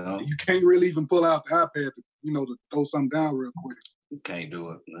 Yeah. You can't really even pull out the iPad to throw something down real quick. You can't do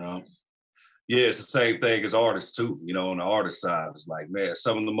it, no. Yeah, it's the same thing as artists too. On the artist side, it's like, man,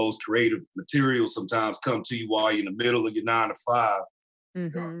 some of the most creative materials sometimes come to you while you're in the middle of your 9 to 5.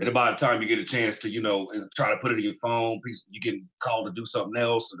 Mm-hmm. And by the time you get a chance to, try to put it in your phone, you get called to do something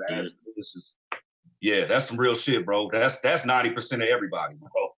else. And that's some real shit, bro. That's 90% of everybody, bro.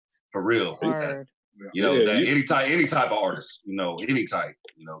 For real. Any type of artist, any type,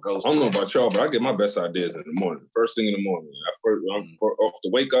 goes. I don't know about y'all, but I get my best ideas in the morning. First thing in the morning. I'm off to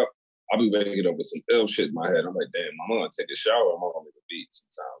wake up. I'll be waking up with some ill shit in my head. I'm like, damn, I'm gonna take a shower. I'm gonna make a beat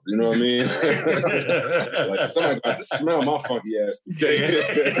sometimes. You know what I mean? Like somebody got to smell my funky ass today.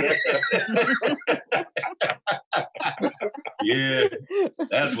 Yeah,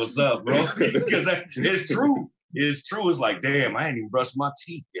 that's what's up, bro. Because it's true. It's true. It's like, damn, I ain't even brushed my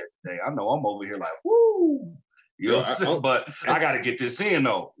teeth yet today. I know I'm over here like, woo. What I'm saying? But I got to get this in,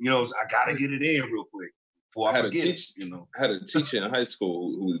 though. I got to get it in real quick before I forget it. I had a teacher in high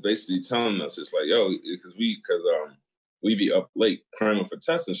school who was basically telling us, it's like, yo, because we be up late cramming for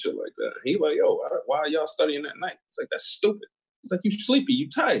tests and shit like that. He like, yo, why are y'all studying at night? It's like, that's stupid. He's like, you sleepy, you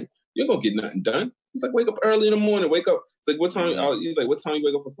tired. You're going to get nothing done. He's like, wake up early in the morning, wake up. It's like, what time? He's like, what time you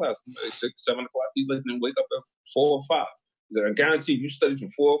wake up for class? Like 6, 7 o'clock. He's like, then wake up at 4 or 5. He's like, I guarantee you study from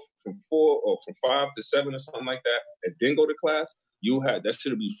 4 or from 5 to 7 or something like that, and then go to class. That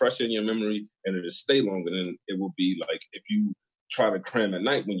should be fresh in your memory, and it'll stay longer than it will be like if you try to cram at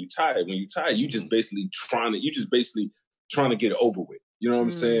night when you're tired. When you're tired, you just basically trying to get it over with. You know what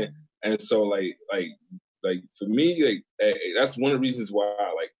I'm saying? And so like for me, that's one of the reasons why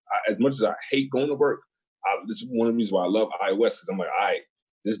as much as I hate going to work, this is one of the reasons why I love iOS, because I'm like, all right,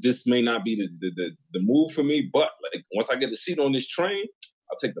 this may not be the move for me, but like once I get a seat on this train,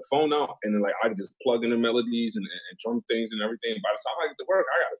 I'll take the phone out and then I can just plug in the melodies and drum things and everything. By the time I get to work,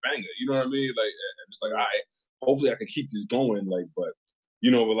 I got a banger. You know what I mean? Like, and it's like, all right, hopefully I can keep this going. Like, but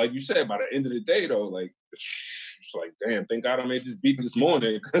like you said, by the end of the day though, like, it's like, damn, thank God I made this beat this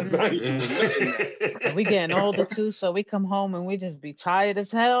morning because I ain't doing nothing. We getting older too, so we come home and we just be tired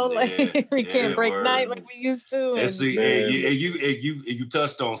as hell. Like we can't break night like we used to. And see, you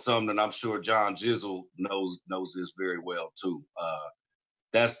touched on something, and I'm sure John Jizzle knows this very well too.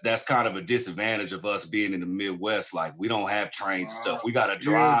 That's kind of a disadvantage of us being in the Midwest. Like we don't have trains and stuff. We got to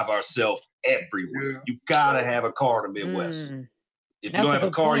drive ourselves everywhere. Yeah. You got to have a car in the Midwest. If you don't have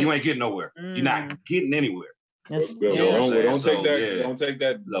a car, you ain't getting nowhere. You're not getting anywhere. Don't take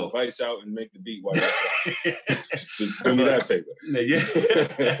that device out and make the beat while just do me that favor.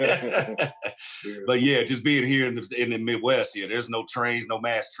 But yeah, just being here in the Midwest, there's no trains, no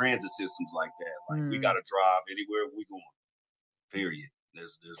mass transit systems like that. Like we got to drive anywhere we going. Period.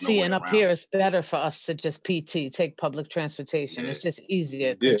 There's no and up here it's better for us to just take public transportation. It's just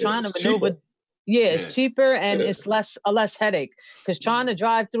easier because trying to maneuver. It's cheaper and it's a less headache. Because trying to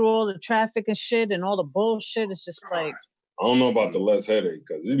drive through all the traffic and shit and all the bullshit is just like. I don't know about the less headache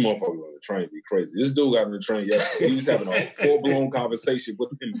because these motherfuckers on the train be crazy. This dude got on the train yesterday. He was having a full-blown conversation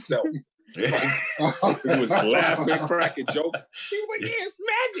with himself. He was laughing, cracking jokes. He was like, "Yeah, it's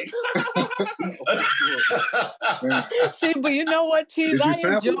magic." See, but you know what, Cheese? I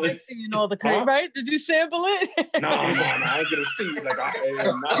enjoy seeing all the right? Did you sample it? No, I ain't gonna see. Like I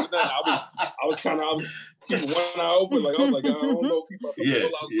was keeping one eye open. Like I was like, I don't know if he about to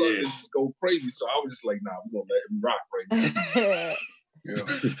pull out something and just go crazy. So I was just like, nah, we're gonna let him rock right now.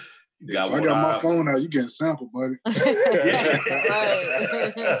 Yeah. If I got my phone out, you getting sampled, buddy.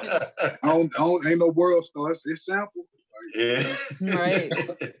 Ain't no world star. It's sample. Right.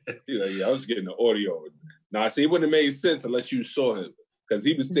 I was getting the audio. Now, see, it wouldn't have made sense unless you saw him, because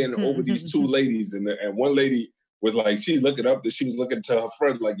he was standing over these two ladies, and one lady was like, she looking up, she was looking to her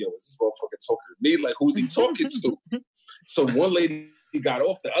friend like, yo, is this motherfucker talking to me? Like, who's he talking to? So one lady got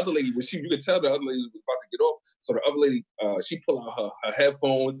off. The other lady, you could tell the other lady was about to get off. So the other lady, she pulled out her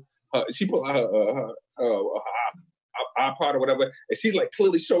headphones. She pulled out her iPod or whatever, and she's like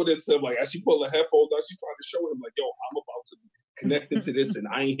clearly showing it to him. Like as she pulled her headphones out, she's trying to show him like, "Yo, I'm about to be connected to this, and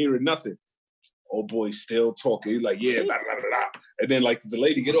I ain't hearing nothing." Old boy still talking. He's like, "Yeah," blah, blah, blah, blah. And then like the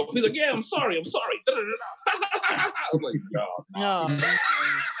lady get off. He's like, "Yeah, I'm sorry." I'm like, no.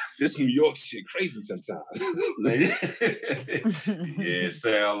 This New York shit crazy sometimes. Yeah,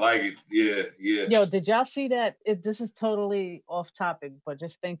 sound like it. Yeah. Yo, did y'all see that? This is totally off topic, but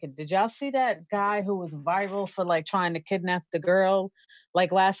just thinking, did y'all see that guy who was viral for like trying to kidnap the girl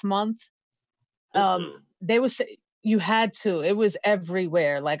like last month? They would say you had to. It was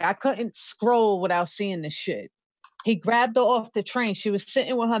everywhere. Like I couldn't scroll without seeing this shit. He grabbed her off the train. She was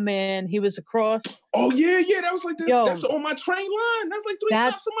sitting with her man. He was across. Oh, yeah. That was like, that's on my train line. That's like 3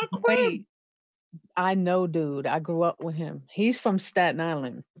 stops in my crib. I know, dude. I grew up with him. He's from Staten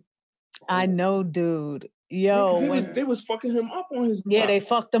Island. I know, dude. Yo. They was fucking him up on his block. Yeah, they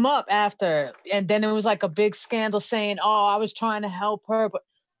fucked him up after. And then it was like a big scandal saying, oh, I was trying to help her. But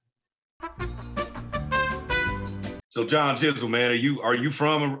So, John Jizzle, man, are you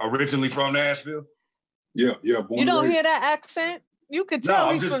originally from Nashville? Yeah. You don't hear that accent? You could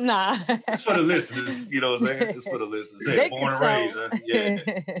tell he's from It's for the listeners, you know what I'm saying? It's for the listeners. Hey, born and raised, huh? Yeah.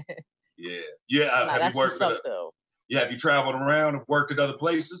 Have you worked have you traveled around and worked at other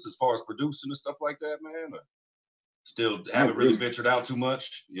places as far as producing and stuff like that, man? Or still haven't really ventured out too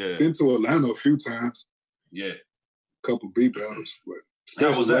much? Yeah. Been to Atlanta a few times. Yeah. Couple beat battles, but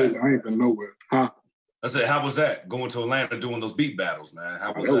how was that? I ain't been nowhere. Huh? I said, how was that? Going to Atlanta doing those beat battles, man.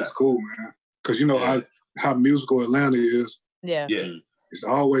 How was that? That was cool, man. Because you know how musical Atlanta is. Yeah. It's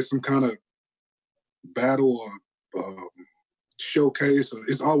always some kind of battle or showcase, or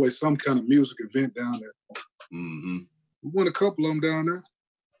it's always some kind of music event down there. Mm-hmm. We won a couple of them down there.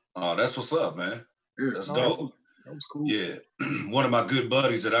 Oh, that's what's up, man. Yeah, that's dope. That was cool. Yeah. One of my good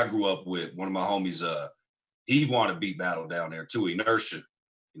buddies that I grew up with, one of my homies, he won a beat battle down there too, Inertia.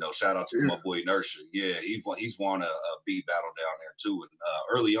 You know, shout out to my boy Inertia. Yeah, he's won a beat battle down there too. And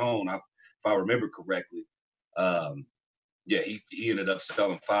early on, if I remember correctly, he ended up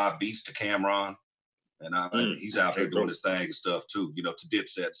selling 5 beats to Cameron. And he's out here doing his thing and stuff too, you know, to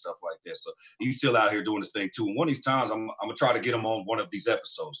Dipset and stuff like that. So he's still out here doing his thing too. And one of these times, I'm gonna try to get him on one of these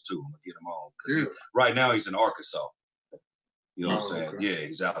episodes too. I'm gonna get him on because right now he's in Arkansas. You know what I'm saying? Okay. Yeah,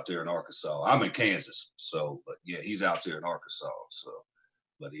 he's out there in Arkansas. I'm in Kansas, but he's out there in Arkansas. So,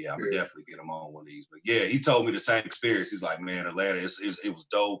 but I'm gonna definitely get him on one of these. But yeah, he told me the same experience. He's like, man, Atlanta, it was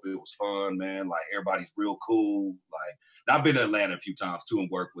dope. It was fun, man. Like everybody's real cool. Like, and I've been to Atlanta a few times too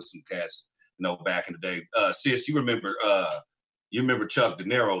and worked with some cats. You know, back in the day. Sis, you remember Chuck De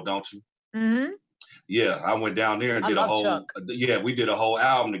Niro, don't you? Mm-hmm. Yeah, I went down there and did a whole Chuck. We did a whole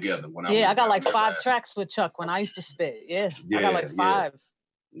album together when I got like 5 tracks with Chuck when I used to spit. I got like 5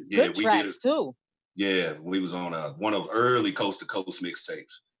 good tracks too. Yeah, we was on one of those early Coast to Coast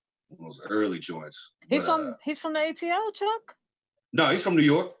mixtapes. One of those early joints. He's from the ATL, Chuck? No, he's from New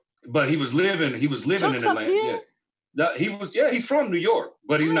York, but he was living Chuck's in Atlanta. Yeah. He's from New York,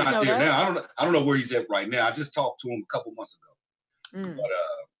 but he's not there that. now. I don't know where he's at right now. I just talked to him a couple months ago.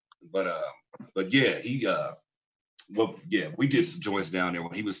 But we did some joints down there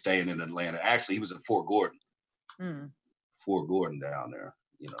when he was staying in Atlanta. Actually, he was in Fort Gordon. Fort Gordon down there,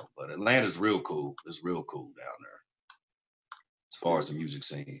 you know. But Atlanta's real cool. It's real cool down there as far as the music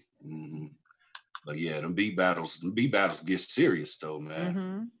scene. Mm-hmm. But yeah, them beat battles get serious though, man.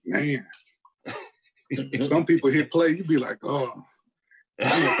 Mm-hmm. Man. Some people hit play, you be like, oh. Yeah.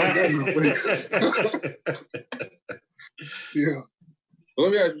 Well,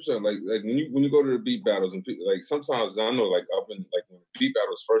 let me ask you something. Like when you go to the beat battles and people, like sometimes I know like up in like when beat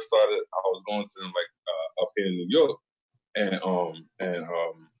battles first started, I was going to them like up here in New York, and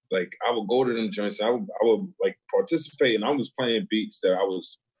like I would go to them joints. And I would like participate, and I was playing beats that I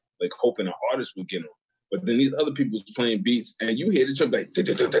was like hoping an artist would get them. But then these other people's playing beats, and you hear the drum like,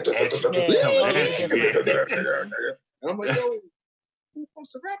 and I'm like, yo, who's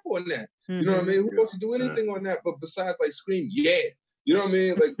supposed to rap on that? You know what I mean? Who's supposed to do anything on that? But besides like scream, yeah. You know what I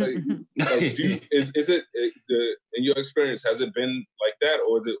mean? Is it in your experience, has it been like that,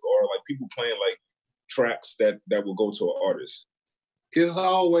 or like people playing like tracks that will go to an artist? It's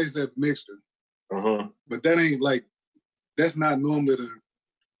always that mixture. But that ain't like, that's not normally the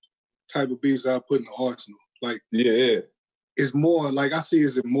type of beats I put in the arsenal. Like, it's more like, I see it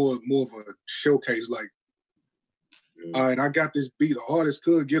as more of a showcase. Like, all right, I got this beat. The artist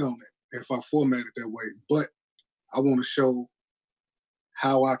could get on it if I format it that way, but I want to show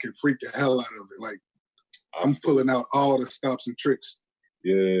how I can freak the hell out of it. Like, I'm pulling out all the stops and tricks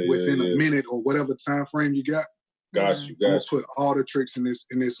within a minute or whatever time frame you got. Got you. I'm gonna put all the tricks in this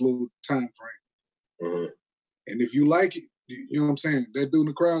little time frame. And if you like it, you know what I'm saying, that dude in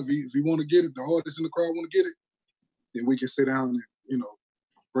the crowd, if you want to get it, the artist in the crowd want to get it, then we can sit down and, you know,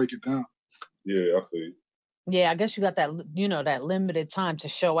 break it down. Yeah, I feel you. Yeah, I guess you got that, you know, that limited time to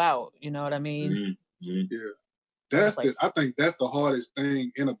show out. You know what I mean? Yeah. I think that's the hardest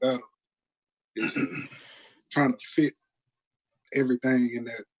thing in a battle, is trying to fit everything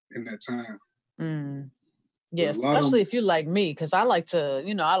in that time. Yeah, especially if you like me, because I like to,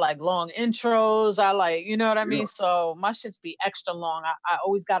 you know, I like long intros. I like, you know what I mean? So my shits be extra long. I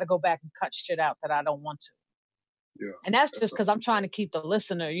always got to go back and cut shit out that I don't want to. Yeah. And that's just because I'm trying to keep the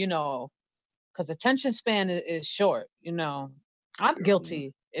listener, you know, because attention span is short, you know. I'm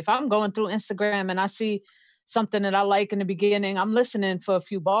guilty. If I'm going through Instagram and I see something that I like in the beginning, I'm listening for a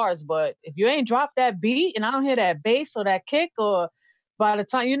few bars. But if you ain't dropped that beat and I don't hear that bass or that kick, or by the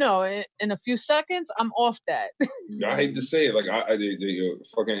time, you know, in a few seconds, I'm off that. I hate to say it, like the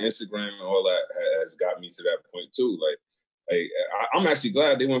fucking Instagram and all that has got me to that point too. Like, I'm actually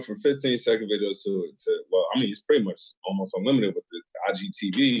glad they went from 15-second videos to well, I mean, it's pretty much almost unlimited with the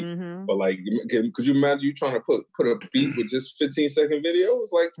IGTV. But like, could you imagine you trying to put a beat with just 15-second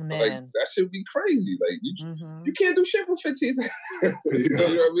videos? Like that should be crazy. Like you can't do shit with 15 seconds. You know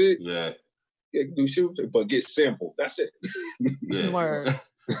what I mean? Yeah. You can do shit, but get sampled. That's it. Word.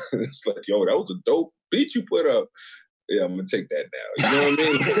 It's like, yo, that was a dope beat you put up. Yeah, I'm gonna take that now. You know what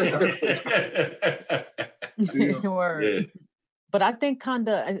I mean? Word. Yeah. But I think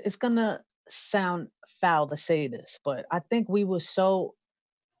it's gonna sound foul to say this, but I think we were so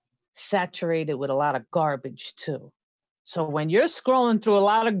saturated with a lot of garbage too. So when you're scrolling through a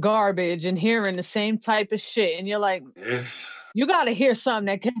lot of garbage and hearing the same type of shit, and you're like, you got to hear something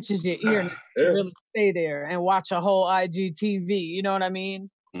that catches your ear and really stay there and watch a whole IGTV. You know what I mean?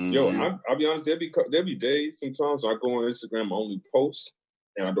 Yo, I'll be honest, there'll be days sometimes I go on Instagram, I only post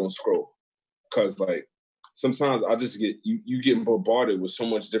and I don't scroll. Because like sometimes I just get you getting bombarded with so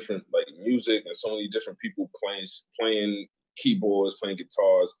much different like music and so many different people playing keyboards, playing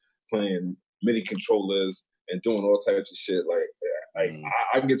guitars, playing MIDI controllers and doing all types of shit.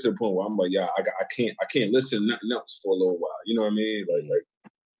 I get to the point where I'm like, yeah, I can't listen to nothing else for a little while. You know what I mean?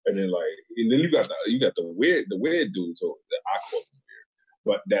 And then you got the weird dudes, or I call them weird,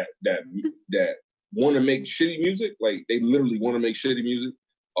 but that want to make shitty music. Like they literally want to make shitty music.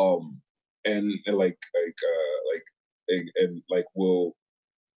 And will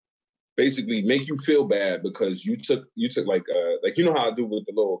basically make you feel bad because you took like you know how I do with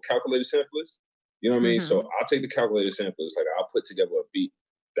the little calculator samplers. You know what I mean? So I'll take the calculator samplers, like I'll put together a beat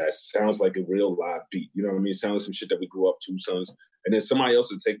that sounds like a real live beat. You know what I mean? It sounds like some shit that we grew up to, sons. And then somebody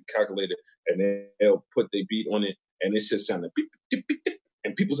else will take the calculator and then they'll put their beat on it, and it just sounded beep, beep, beep, beep.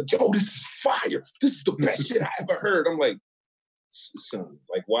 And people's like, yo, this is fire. This is the best shit I ever heard. I'm like, son,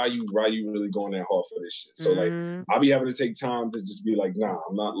 like why are you really going that hard for this shit? So like I'll be having to take time to just be like, nah,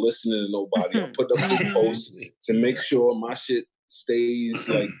 I'm not listening to nobody. I'll put up this post to make sure my shit stays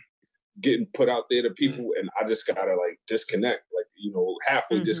like getting put out there to people, and I just gotta like disconnect, like, you know,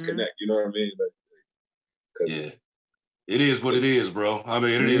 halfway disconnect, you know what I mean? Like, it is what it is, bro. I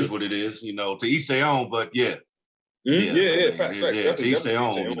mean, it is what it is, you know, to each their own, but fact, to each their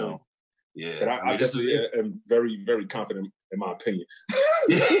own, you know. Yeah, but I definitely am very, very confident in my opinion.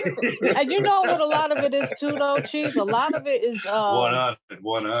 And you know what a lot of it is too, though, Chief? A lot of it is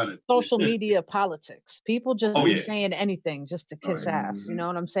 100. Social media politics. People just be saying anything just to kiss ass. You know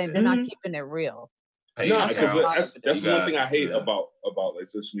what I'm saying? They're not keeping it real. No, because that's one thing I hate about like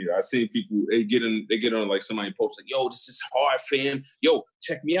social media. I see people they get on like somebody posts like, yo, this is hard, fam. Yo,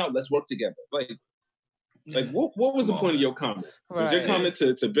 check me out. Let's work together. Like what was the point of your comment? Right. Was your comment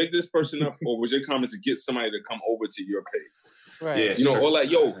to big this person up, or was your comment to get somebody to come over to your page? Right. Yeah, you know, or like,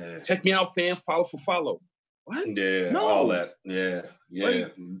 yo, check me out, fam. Follow for follow. What? Yeah, no. All that. Yeah.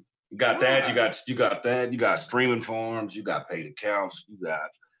 Like, You got that. You got that. You got streaming farms. You got paid accounts. You got,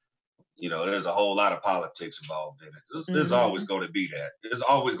 there's a whole lot of politics involved in it. There's always going to be that. There's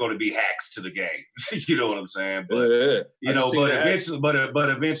always going to be hacks to the game. You know what I'm saying? But but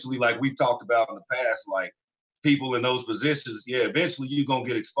eventually, like we've talked about in the past, like people in those positions, eventually you're gonna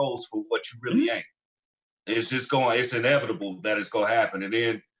get exposed for what you really ain't. It's inevitable that it's gonna happen. And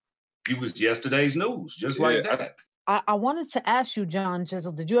then it was yesterday's news, just like that. I wanted to ask you, John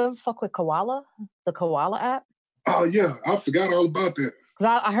Jizzle, did you ever fuck with Koala, the Koala app? Oh yeah, I forgot all about that.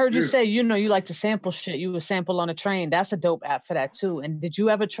 Because I heard you say, you like to sample shit. You would sample on a train. That's a dope app for that too. And did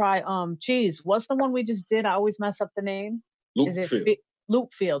you ever try Cheese? What's the one we just did? I always mess up the name. Loopfield.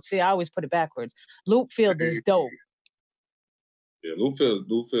 Loopfield. See, I always put it backwards. Loopfield is dope. Yeah, Loopfield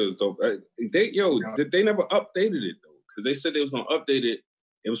is dope. They never updated it though, because they said they was gonna update it.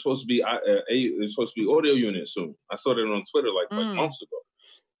 It was supposed to be audio unit soon. I saw that on Twitter like months ago.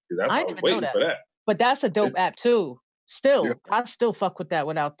 I was waiting for that. But that's a dope app too. Still, I still fuck with that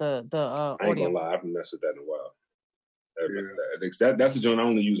without the audio. I ain't gonna lie, I haven't messed with that in a while. That's the joint I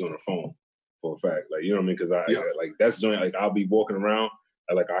only use on the phone for a fact. Like, you know what I mean? Because that's the joint. Like, I'll be walking around,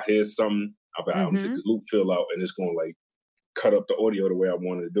 and like I hear something, I'm gonna take this loop fill out, and it's gonna like cut up the audio the way I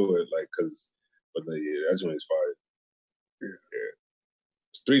wanted to do it. Like, that joint is fire. Yeah.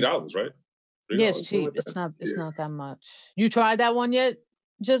 It's $3, right? Yeah, it's cheap. It's not that much. You tried that one yet,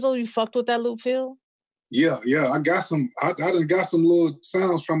 Jizzle? You fucked with that loop fill? Yeah. I got some. I done got some little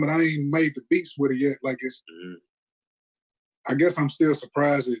sounds from it. I ain't made the beats with it yet. Like it's. I guess I'm still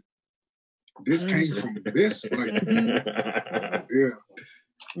surprised that this came from this. Like,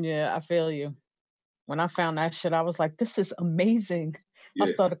 Yeah, I feel you. When I found that shit, I was like, "This is amazing." Yeah. I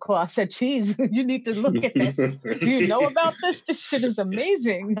started calling. I said, "Cheese, you need to look at this. Do you know about this? This shit is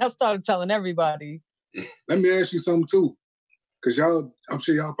amazing." I started telling everybody. Let me ask you something too, because I'm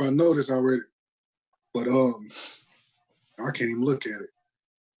sure y'all probably know this already. But I can't even look at it.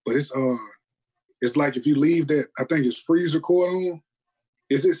 But it's like if you leave that, I think it's freeze record on.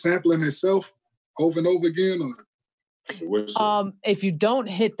 Is it sampling itself over and over again, or? If you don't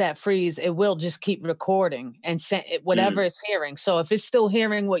hit that freeze, it will just keep recording and send it whatever it's hearing. So if it's still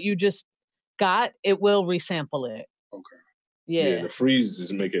hearing what you just got, it will resample it. Okay. Yeah. The freeze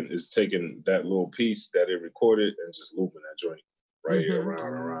is taking that little piece that it recorded and just looping that joint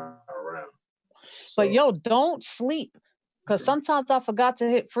around. So. But don't sleep, because sometimes I forgot to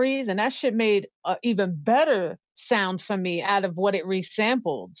hit freeze, and that shit made an even better sound for me out of what it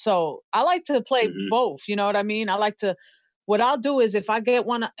resampled. So I like to play both. You know what I mean? What I'll do is if I get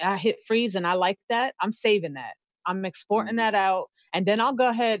one, I hit freeze and I like that, I'm saving that. I'm exporting that out, and then I'll go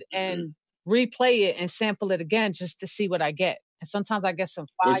ahead and replay it and sample it again just to see what I get. And sometimes I get some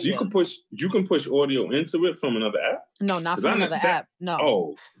fire. So you can push audio into it from another app? No, not from another app. No.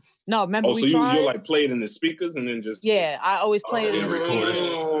 Oh. No, remember we tried? So you like play it in the speakers and then just... Yeah, I always play it in the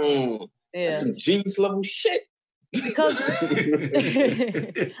speakers. That's some genius level shit. Because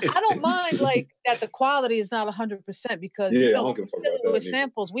I don't mind like that the quality is not 100% because I don't give a fuck about that with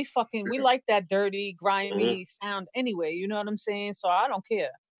samples, we like that dirty, grimy sound anyway, you know what I'm saying? So I don't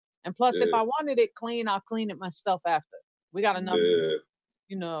care. And plus if I wanted it clean, I'll clean it myself after. We got enough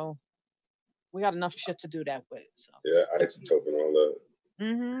we got enough shit to do that with. So isotope and all that.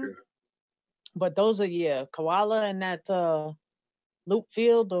 But those are Koala and that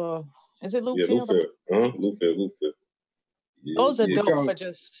Loopfield, or is it Loopfield? Yeah, Loopfield. Yeah, those are dope for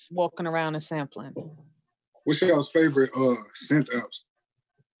just walking around and sampling. What's y'all's favorite synth apps?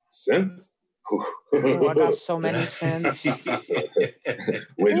 Synth? I got so many synths.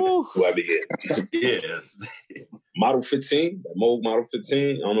 Where do I begin? Yes. Model 15, that Moog Model 15.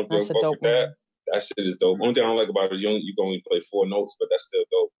 I don't know if you'll fuck with that. That shit is dope. Only thing I don't like about it, you can only play 4 notes, but that's still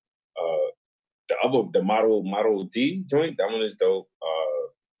dope. The Model D joint, that one is dope.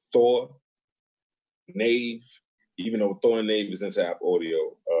 Thor, Nave, even though Thor and Nave is into app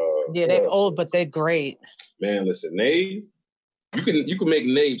audio. They're old, but they're great. Man, listen, Nave, you can make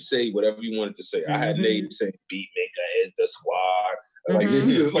Nave say whatever you wanted to say. I had Nave saying "Beat Maker is the squad." Like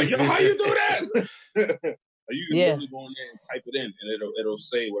it's like, yo, how you do that? You can literally go in there and type it in, and it'll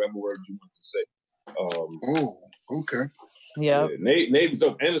say whatever words you want to say. Okay. Yeah. Nave is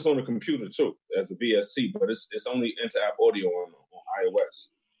dope, and it's on the computer too as a VST, but it's only into-app audio on iOS.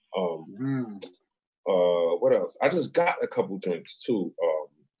 What else? I just got a couple joints too.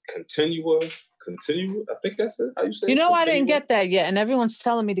 Continue. I think that's it. How you say? Continua? I didn't get that yet, and everyone's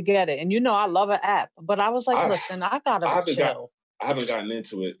telling me to get it. And I love an app, but I was like, listen, I gotta chill. I haven't gotten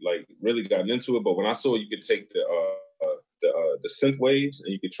into it, but when I saw you could take the synth waves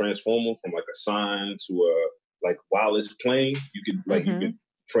and you could transform them from like a sine to a like while it's playing, you could you could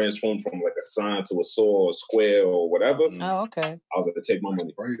transform from like a sign to a saw or a square or whatever. Oh, okay. I was like, take my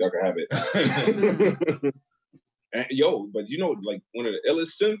money. Y'all can have it. And but you know, like one of the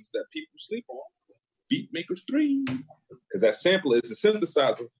illest synths that people sleep on, Beatmaker 3, because that sampler is a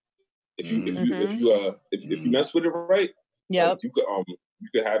synthesizer. If you mess with it right, yeah, you could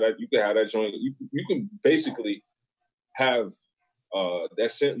have that joint. You can basically have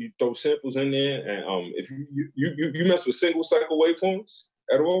you throw samples in there, and if you mess with single cycle waveforms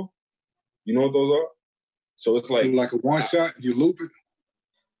at all, you know what those are. So it's like a one shot, you loop it.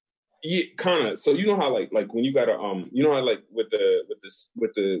 Yeah, kind of. So you know how like when you got you know how like with a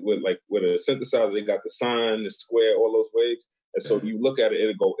synthesizer, they got the sine, the square, all those waves, and so you look at it,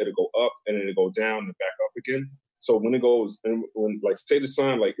 it'll go up and then it'll go down and back up again. So when it goes, and when like say the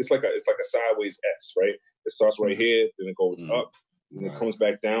sine, like it's like a sideways S, right? It starts right here, then it goes up, and it comes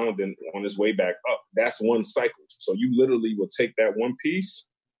back down, then on its way back up. That's one cycle. So you literally will take that one piece,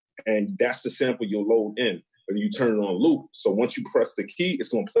 and that's the sample you'll load in. And you turn it on loop. So once you press the key, it's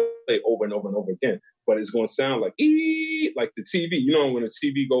going to play over and over and over again. But it's going to sound like like the TV. You know when the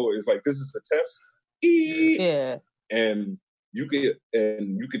TV it's like, this is a test. Yeah. And you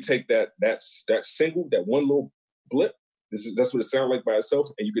could take that single, that one little blip. That's what it sounds like by itself,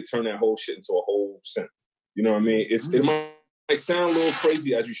 and you could turn that whole shit into a whole synth. You know what I mean? It might sound a little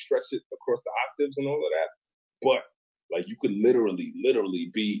crazy as you stress it across the octaves and all of that, but like you could literally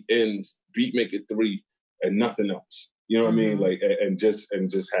be in Beatmaker 3 and nothing else. You know what I mean? Like and just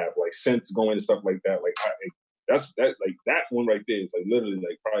have like synths going and stuff like that. Like that one right there is like literally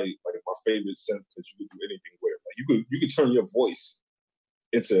like probably like my favorite synth because you could do anything with it. Like you could turn your voice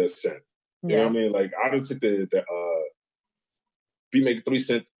into a synth. You know what I mean? Like I just took the Beatmaker 3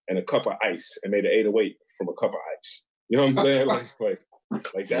 synth and a cup of ice and made an 808 from a cup of ice. You know what I'm saying?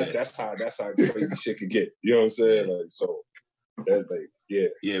 like that. That's how crazy shit could get. You know what I'm saying? Like so. That, like,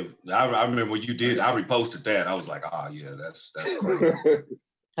 yeah. I remember when you did. I reposted that. I was like, oh yeah, that's crazy.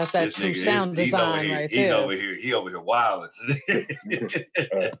 That's that true sound design right there. He over here wild.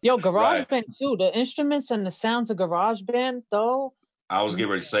 Yo, GarageBand too. The instruments and the sounds of GarageBand though. I was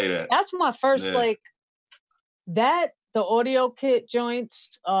getting ready to say that. That's my first the audio kit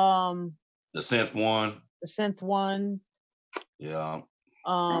joints. The synth one. Yeah.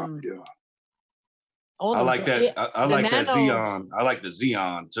 I like that. I like that Xeon. I like the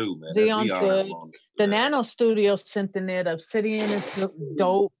Xeon too, man. Xeon's good. The Nano Studio synth in there, the Obsidian is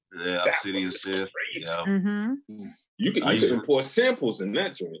dope. Yeah, Obsidian synth. Yeah. You can import samples in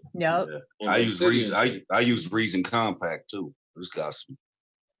that joint. Yep. Yeah. I use Reason Compact too. It's got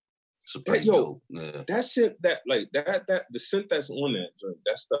some pretty dope. Yeah. That shit that the synth that's on that joint,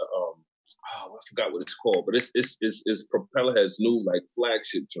 that's the I forgot what it's called, but it's Propellerhead's new like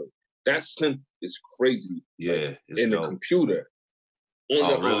flagship joint. That synth is crazy. Yeah, in the computer.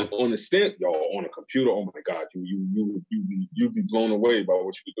 On the stand, on the computer. Oh my God, you'd be blown away by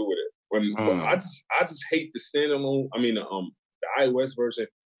what you could do with it. But I just hate the standalone. I mean, the iOS version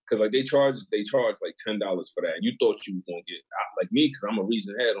because like they charge like $10 for that. You thought you were gonna get like me because I'm a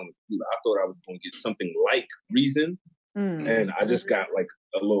Reason head on the computer. I thought I was gonna get something like Reason, and I just got like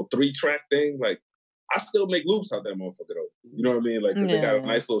a little 3-track thing. Like I still make loops out that motherfucker though. You know what I mean? Like, cause they got a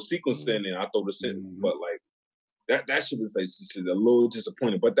nice little sequence in there. I throw the synth, but like that shit is like just a little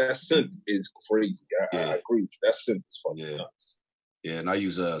disappointing. But that synth is crazy. I agree with you. That synth is fucking nuts. Yeah, and I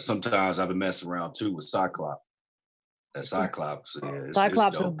use sometimes I've been messing around too with Cyclops. That Cyclops,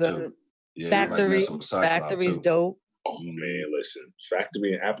 Cyclops is good. Too. Yeah, Factory's dope. Oh man, listen,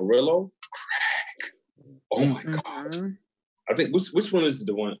 Factory and Apparillo, crack. Oh my God. I think which one is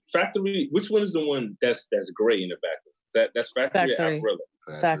the one Factory? Which one is the one that's gray in the background? That's Factory or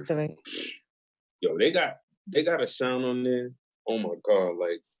Apparillo? Factory. Yo, they got a sound on there. Oh my God!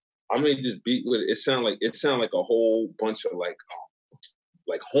 Like I made this beat with it. It sound like a whole bunch of like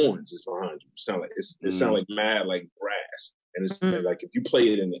horns is behind you. It sound like mad like brass, and it's like if you play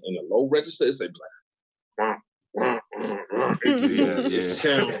it in a low register, it's like it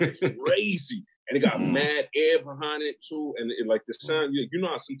sounds crazy. And it got mad air behind it too, and it like the sound. You know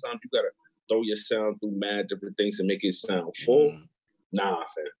how sometimes you gotta throw your sound through mad different things to make it sound full. Nah,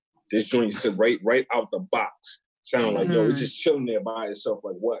 fam. This joint sit right out the box. Sound like yo, it's just chilling there by itself.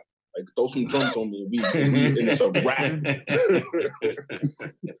 Like what? Like throw some drums on me and it's a rap.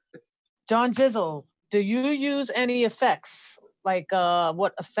 John Jizzle, do you use any effects? Like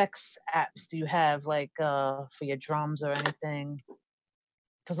what effects apps do you have? Like for your drums or anything?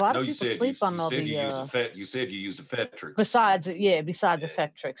 Because a lot of people sleep on all the. You said you use Effectrix. Besides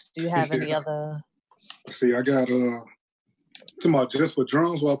Effectrix, do you have any other? See, I got just for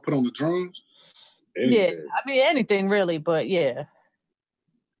drums. What I put on the drums. Anything. Yeah, I mean anything really, but yeah.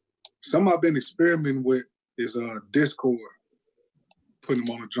 Something I've been experimenting with is Discord, putting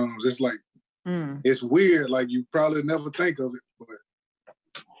them on the drums. It's like, it's weird. Like, you probably never think of it, but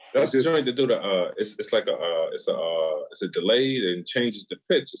that's the joint to do the. It's like it's a delay and changes the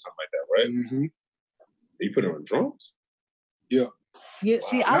pitch or something like that, right? Mm-hmm. You put it on drums. Yeah. Yeah.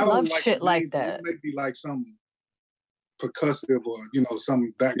 See, I love shit like that. It may be like some percussive or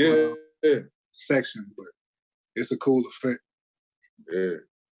some background section, but it's a cool effect. Yeah.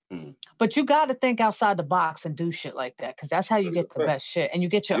 But you got to think outside the box and do shit like that, because that's how you get the best shit, and you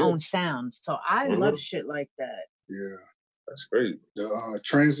get your own sounds. So I love shit like that. Yeah, that's great. The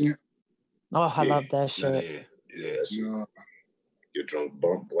Transient. Oh, I love that shit. Yeah. Your drum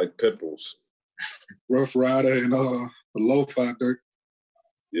bump like Pitbulls. Rough Rider and the Lo-Fi Dirt.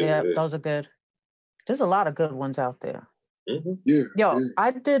 Yeah, those are good. There's a lot of good ones out there. Mm-hmm. Yeah.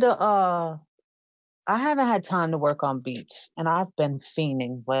 I did I haven't had time to work on beats, and I've been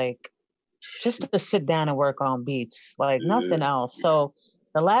fiending, like, just to sit down and work on beats, like nothing else. So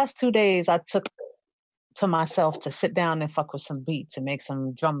the last 2 days I took to myself to sit down and fuck with some beats and make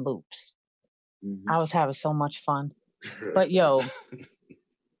some drum loops. I was having so much fun. But yo,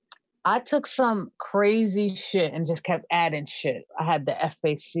 I took some crazy shit and just kept adding shit. I had the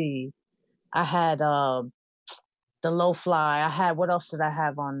FAC. I had the Lo-Fly. I had, what else did I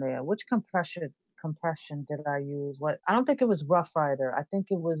have on there? Which compression did I use? I don't think it was Rough Rider. I think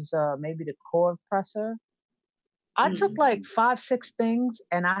it was maybe the Chord Pressor. I took like 5-6 things,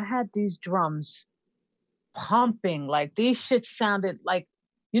 and I had these drums pumping. Like, these shit sounded like,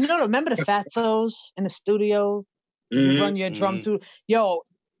 remember the Fatsos in the studio? You run your drum through. Yo,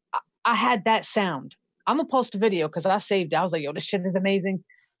 I had that sound. I'm gonna post a video because I saved it. I was like, yo, this shit is amazing.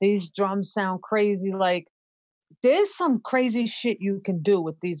 These drums sound crazy. Like, there's some crazy shit you can do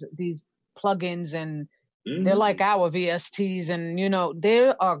with these plugins, and they're like our VSTs, and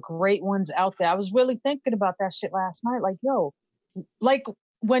there are great ones out there. I was really thinking about that shit last night. Like, yo, like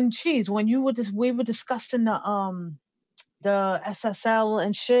when we were discussing the SSL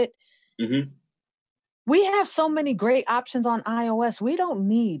and shit. We have so many great options on iOS. We don't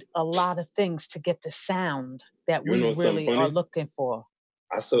need a lot of things to get the sound that we really are looking for.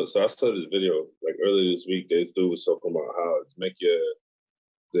 I saw this video like earlier this week. This dude was talking about how to make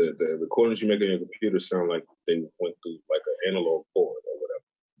the recordings you make on your computer sound like they went through like an analog chord or whatever.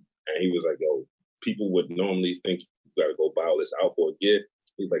 And he was like, yo, people would normally think you gotta go buy all this outboard gear.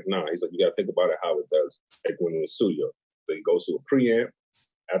 He's like, nah. He's like, you gotta think about it how it does, like when in the studio. So it goes to a preamp.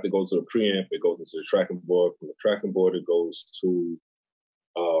 After it goes to the preamp, it goes into the tracking board. From the tracking board, it goes to,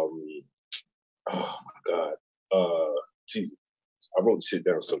 oh my God, Jesus. I wrote the shit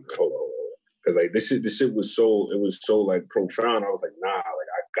down somewhere. Hold on. Because like this shit was so like profound. I was like, nah, like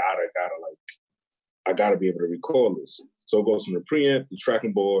I gotta be able to record this. So it goes from the preamp, the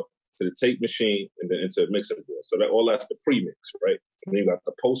tracking board, to the tape machine, and then into the mixing board. So that's the pre-mix, right? And then you got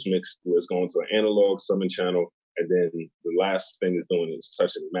the post-mix where it's going to an analog summon channel, and then the last thing it's doing is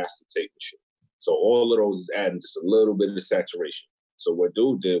touching the master tape machine. So all of those is adding just a little bit of saturation. So what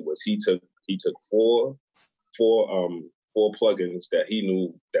dude did was he took four plugins that he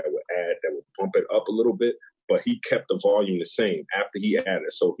knew that would bump it up a little bit, but he kept the volume the same after he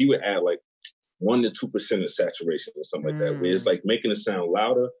added. So he would add like 1 to 2% of saturation or something like that, where it's like making it sound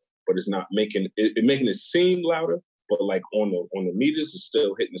louder, but it's not making it seem louder, but like on the meters it's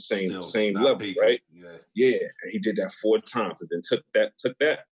still hitting the same level, peaking, right? Yeah. And he did that 4 times, and then took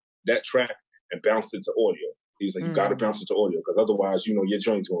that track and bounced it to audio. He was like, you got to bounce it to audio, because otherwise, your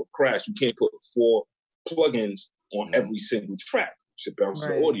joint's gonna crash. You can't put 4 plugins on every single track. You should bounce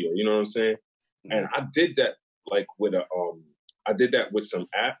to audio. You know what I'm saying? And I did that like with some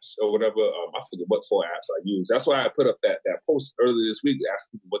apps or whatever. I forget what 4 apps I use. That's why I put up that post earlier this week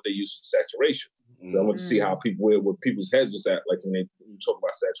asking people what they use for saturation. So I want to see how where people's heads was at, like when they talk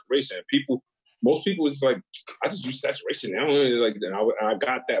about saturation. And most people was like, I just use saturation. I don't really like that. And I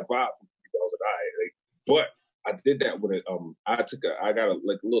got that vibe from people. I was like, all right. But I did that with it. I got a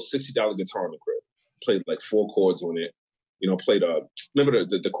little $60 guitar in the crib. Played like 4 chords on it. Played remember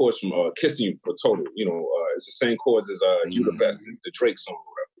the chords from "Kissing You" for Total. It's the same chords as "You the Best," the Drake song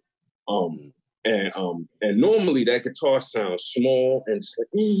or whatever. And normally that guitar sounds small and it's like,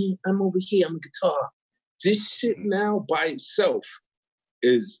 I'm over here, I'm a guitar. This shit now by itself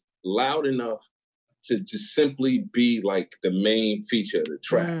is loud enough to just simply be like the main feature of the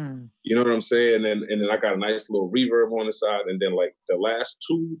track. You know what I'm saying? And then I got a nice little reverb on the side, and then like the last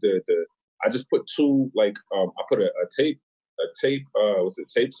 2, I just put 2 like I put a tape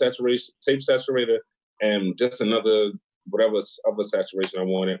saturator, and just another whatever other saturation I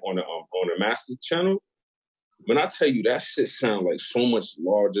wanted on a master channel. when I tell you that shit sound like so much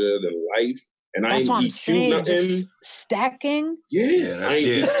larger than life, and I ain't EQ nothing. Just stacking.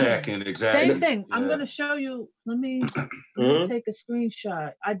 Yeah, stacking, exactly. Same thing. Yeah. I'm gonna show you. Let me take a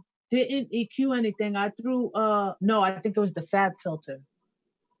screenshot. I didn't EQ anything. I threw no, I think it was the Fab filter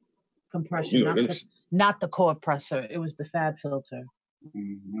compression, not the core pressor. It was the Fab filter.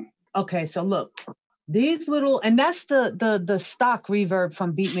 Mm-hmm. Okay, so look, these little, and that's the stock reverb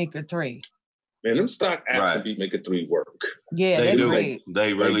from Beatmaker 3. Man, them stock apps of Beatmaker 3 work. Yeah, they do. Great.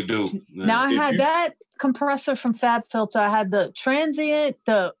 They really do. Yeah. Now I had that compressor from Fab Filter. I had the transient,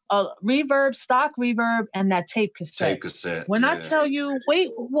 the reverb, stock reverb, and that tape cassette. When I tell you,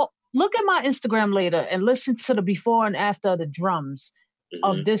 look at my Instagram later and listen to the before and after the drums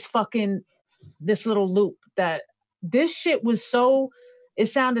of this little loop. That this shit was it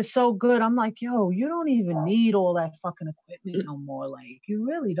sounded so good. I'm like, yo, you don't even need all that fucking equipment no more. Like, you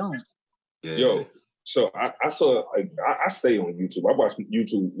really don't. Yeah. Yo, so I saw, I stay on YouTube. I watch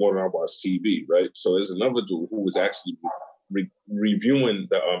YouTube more than I watch TV, right? So there's another dude who was actually reviewing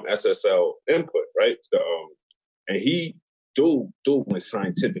the SSL input, right? And dude went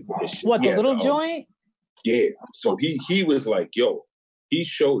scientific with this shit. What, the little joint? Yeah. So he was like, yo, he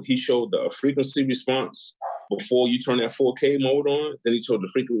showed the frequency response before you turn that 4K mode on. Then he showed the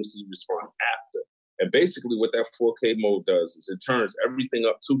frequency response after. And basically what that 4K mode does is it turns everything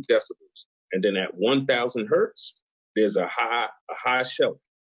up 2 decibels. And then at 1,000 hertz, there's a high shelf,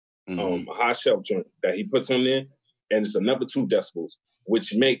 a high shelf joint that he puts on there. And it's another 2 decibels,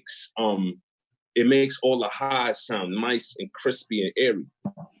 which makes it makes all the highs sound nice and crispy and airy.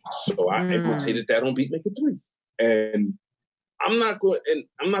 So I implemented that on Beatmaker 3. And I'm not going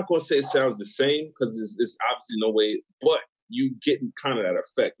to say it sounds the same because there's obviously no way, but you getting kind of that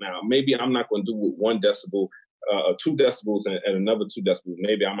effect. Now, maybe I'm not going to do with 1 decibel, 2 decibels and another 2 decibels.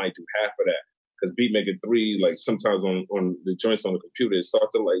 Maybe I might do half of that because Beatmaker 3, like sometimes on the joints on the computer, it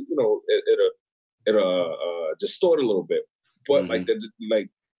starts to it'll distort a little bit. But the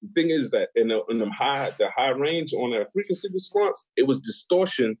thing is that in the high range on that frequency response, it was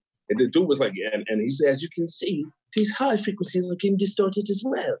distortion. And the dude was like, and he said, as you can see, these high frequencies are getting distorted as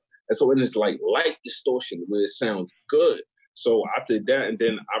well. And so it's like light distortion where it sounds good. So I did that, and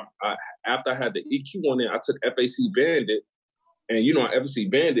then I after I had the EQ on there, I took FAC Bandit, and FAC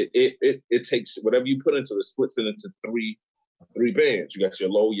Bandit, it takes whatever you put into it, splits it into three bands. You got your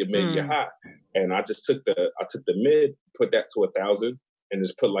low, your mid, your high, and I just took the mid, put that to 1,000, and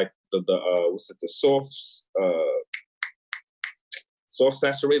just put like the soft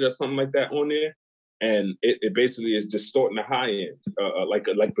saturator or something like that on there, and it basically is distorting the high end,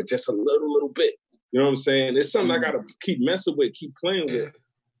 but just a little bit. You know what I'm saying? It's something I got to keep messing with, keep playing with.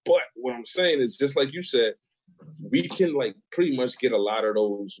 But what I'm saying is, just like you said, we can like pretty much get a lot of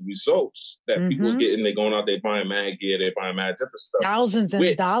those results that people are getting. They're going out, they're buying mad gear, they're buying mad different stuff. Thousands of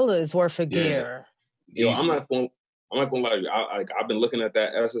dollars worth of gear. Yo, I'm not gonna lie to you. I've been looking at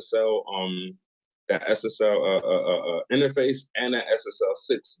that SSL interface and that SSL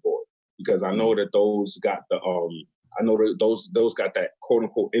 6 board because I know that those got the those got that quote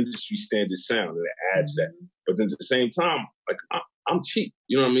unquote industry standard sound and it adds that. But then at the same time, like I'm cheap.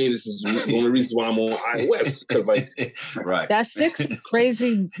 You know what I mean? This is the only reason why I'm on iOS because right. That 6 is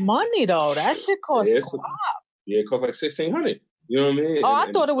crazy money though. That shit costs a lot. Yeah, it costs like $1,600. You know what I mean? Oh,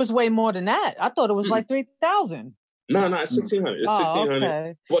 I thought it was way more than that. I thought it was like 3,000. No, it's 1,600. It's 1,600.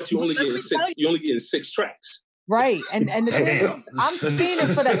 Okay. But you only getting 6. You only getting 6 tracks. Right, and the thing is, I'm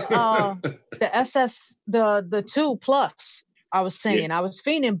fiending for the SS the 2 Plus. I was saying I was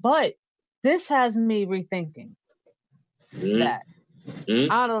fiending, but this has me rethinking that.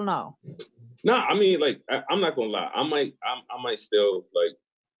 I don't know. No, I mean, like I'm not gonna lie. I might still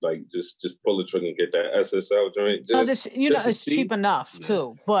like just pull the trigger and get that SSL joint. It's cheap enough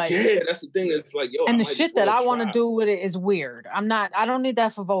too. But that's the thing. It's like and the shit that I want to do with it is weird. I don't need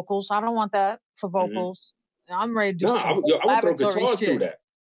that for vocals. I don't want that for vocals. I'm ready to do some I would throw guitars through that.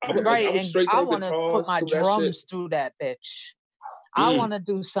 I want to put my drums through that bitch. I want to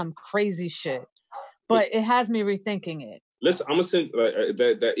do some crazy shit, but it has me rethinking it. Listen, I'm gonna send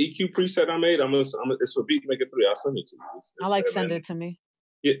that EQ preset I made. It's for Beatmaker 3. I'll send it to you. Send it to me.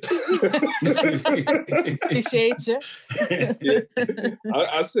 Yeah. Appreciate you.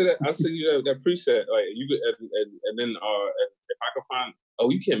 I send you that preset. Like you and then if I can find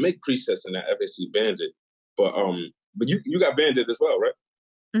you can't make presets in that FAC Bandit. But you got Bandit as well, right?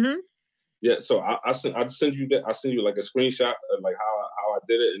 Mm-hmm. Yeah. So I send you that. I send you like a screenshot of like how I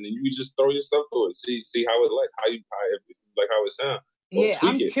did it, and then you just throw your stuff through it. See how it how it sounds. Yeah,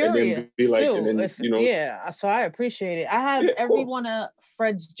 I'm curious too. So I appreciate it. I have every one of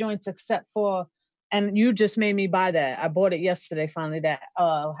Fred's joints except for And you just made me buy that. I bought it yesterday. Finally, that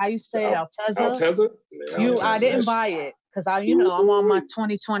how you say it, Altezza? Altezza? Yeah, I didn't buy it because I'm on my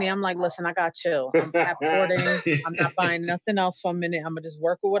 2020. I'm like, listen, I got chill. I'm hoarding. I'm not buying nothing else for a minute. I'm gonna just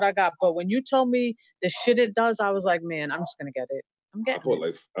work with what I got. But when you told me the shit it does, I was like, man, I'm just gonna get it. I'm getting.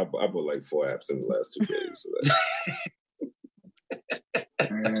 I bought like 4 apps in the last 2 days. So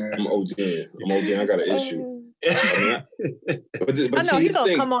I'm OG. I got an issue. I know he's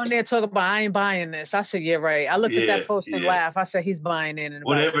gonna come on there and talk about I ain't buying this. I said, yeah, right. I looked at that post and laugh. I said he's buying it. And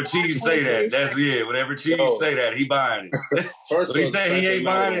whatever Cheese say that, that's whatever Cheese say that, he buying it. First, he said he ain't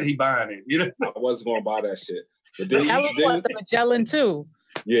buying it, he buying it. You know, I wasn't gonna buy that shit. But then that was what the Magellan too.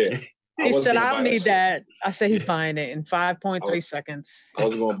 Yeah. He said, I don't need that. I said, he's buying it in 5.3 seconds. I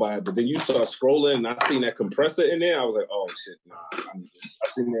wasn't going to buy it. But then you start scrolling and I seen that compressor in there. I was like, oh, shit, nah. I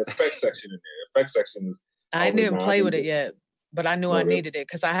seen the effects section in there. Effects section is... I didn't play with it yet, but I knew I needed it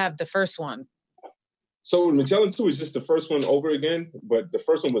because I have the first one. So Magellan 2 is just the first one over again, but the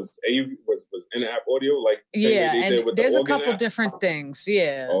first one was in-app audio, like and there's a couple different things.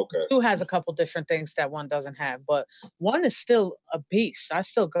 Yeah, okay. 2 has a couple different things that 1 doesn't have, but 1 is still a beast. I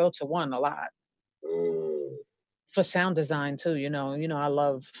still go to 1 a lot for sound design too. You know, I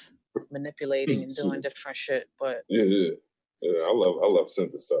love manipulating and doing different shit. But yeah, I love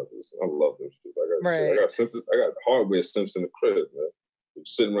synthesizers. I love them shit. I got hardware synths in the crib, man.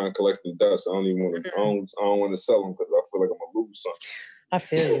 Sitting around collecting dust. I don't even want to. I don't want to sell them because I feel like I'm gonna lose something. I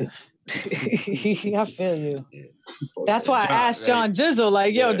feel you. I feel you. That's why I asked John Jizzle,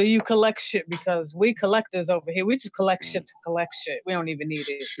 like, yo, do you collect shit? Because we collectors over here, we just collect shit to collect shit. We don't even need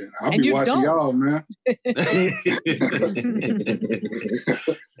it. I'll be watching y'all, man.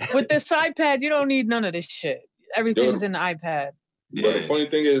 With this iPad, you don't need none of this shit. Everything's in the iPad. Yeah. But the funny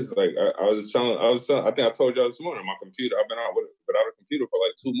thing is, like, I think I told y'all this morning, my computer, I've been without a computer for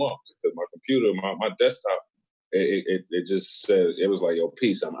like 2 months because my computer, my desktop, it just said, it was like, yo,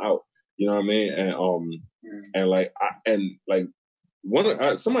 peace, I'm out. You know what I mean? And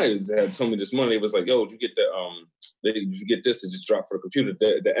somebody had told me this morning, it was like, yo, did you get this? It just dropped for the computer,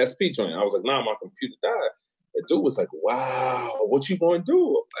 the SP joint. I was like, nah, my computer died. The dude was like, wow, what you gonna do?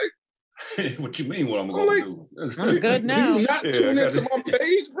 I'm like, what you mean? What I'm going to do? I'm good now. Do you not tune into my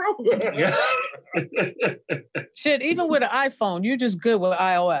page, bro? Shit, even with an iPhone, you're just good with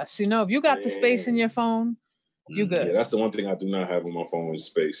iOS. You know, if you got the space in your phone, you good. Yeah, that's the one thing I do not have on my phone is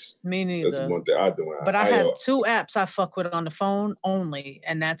space. Me neither. That's the one thing I do. But I have 2 apps I fuck with on the phone only,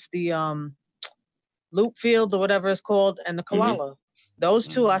 and that's the Loop Field or whatever it's called, and the Koala. Those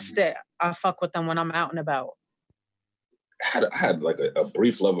 2 I fuck with them when I'm out and about. I had like a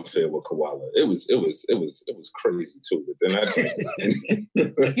brief love affair with Koala. It was crazy too. But then I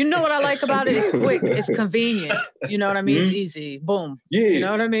you know what I like about it? It's quick. It's convenient. You know what I mean? It's easy. Boom. Yeah. You know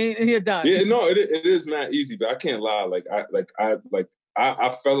what I mean? You're done. Yeah. No, it is not easy. But I can't lie. I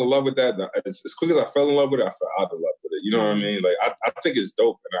fell in love with that. As quick as I fell in love with it, I fell out of love with it. You know what I mean? Like I think it's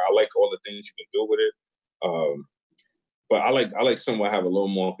dope, and I like all the things you can do with it. But I like something where I have a little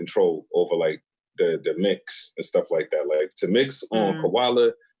more control over like the mix and stuff like that. Like to mix on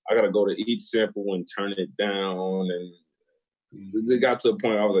Koala, I gotta go to each sample and turn it down, and it got to a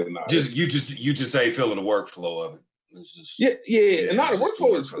point I was like, nah. You just ain't feeling the workflow of it. It's just, and not the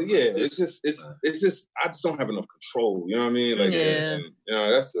workflow is it's just I just don't have enough control. You know what I mean? Like, and, you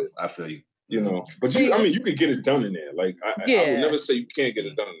know, that's it. I feel you. You know, but you could get it done in there. Like I would never say you can't get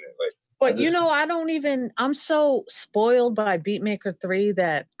it done in there. Like. But I'm so spoiled by Beatmaker 3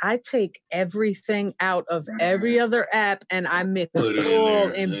 that I take everything out of every other app and I mix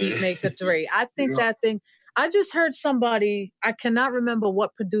all in Beatmaker 3. I think that thing, I just heard somebody, I cannot remember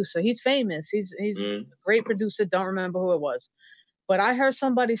what producer, he's famous, he's a great producer, don't remember who it was. But I heard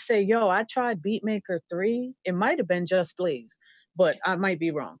somebody say, yo, I tried Beatmaker 3. It might have been Just Blaze, but I might be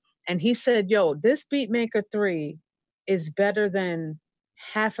wrong. And he said, yo, this Beatmaker 3 is better than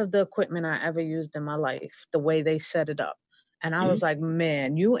half of the equipment I ever used in my life, the way they set it up. And I was like,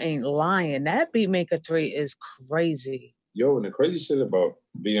 man, you ain't lying. That Beatmaker 3 is crazy. Yo, and the crazy shit about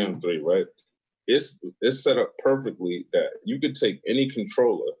BM3, right? It's set up perfectly that you could take any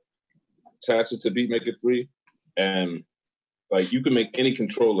controller, attach it to Beatmaker 3, and like you can make any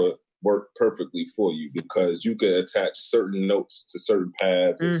controller work perfectly for you because you could attach certain notes to certain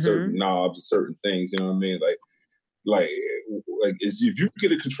pads and certain knobs and certain things, you know what I mean? Like if you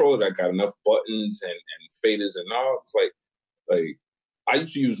get a controller that got enough buttons and faders and knobs, like I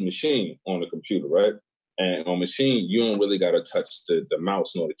used to use Machine on the computer, right? And on Machine, you don't really got to touch the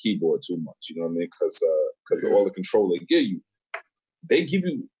mouse nor the keyboard too much, you know what I mean? Because all the control they give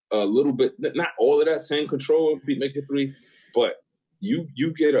you a little bit, not all of that same control in Beatmaker 3, but you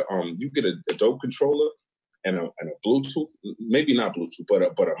get a dope controller and a Bluetooth, maybe not Bluetooth, but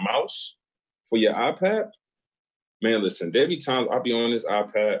a mouse for your iPad. Man, listen, there be times I'll be on this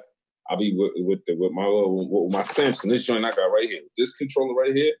iPad, I'll be with my Samsung, this joint I got right here, this controller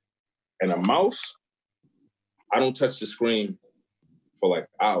right here, and a mouse. I don't touch the screen for like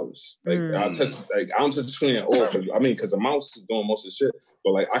hours. Like I don't touch the screen at all because the mouse is doing most of the shit.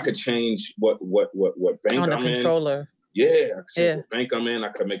 But like I could change what bank I'm controller. In. Yeah, I could change what bank I'm in. I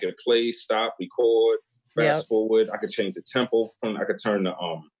could make it play, stop, record, fast forward. I could change the tempo I could turn the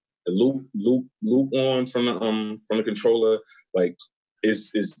loop on from the controller. Like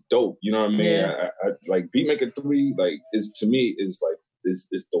it's dope. You know what I mean? Yeah. I like Beatmaker 3. Like is to me is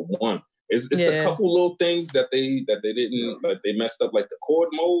the one. It's a couple little things that they didn't like. They messed up. Like the chord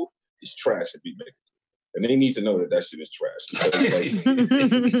mode is trash at Beatmaker, and they need to know that shit is trash.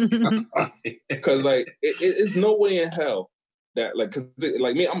 Because like it's no way in hell that like because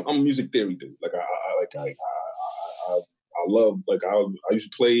like me, I'm a music theory dude. Like I love like I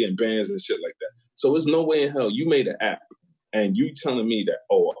used to play in bands and shit like that. So there's no way in hell you made an app and you telling me that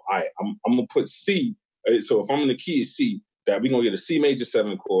I'm gonna put C. So if I'm in the key of C. That we're gonna get a C major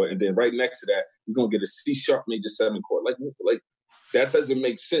 7 chord, and then right next to that, we're gonna get a C sharp major 7 chord. Like that doesn't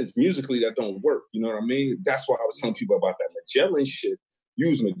make sense. Musically, that don't work. You know what I mean? That's why I was telling people about that Magellan shit.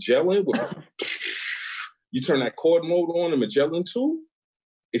 Use Magellan. You turn that chord mode on in Magellan too.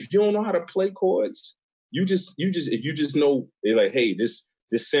 If you don't know how to play chords, if you just know like, hey, this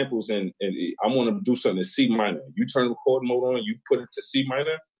samples and I want to do something in C minor. You turn the chord mode on, you put it to C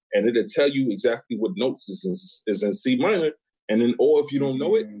minor. And it'll tell you exactly what notes is in C minor. And then, or if you don't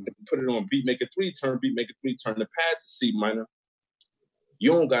know it, put it on Beatmaker 3, turn the pads to C minor.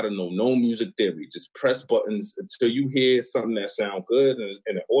 You don't got to know no music theory. Just press buttons until you hear something that sounds good and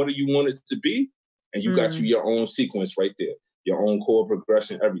in the order you want it to be. And you got your own sequence right there, your own chord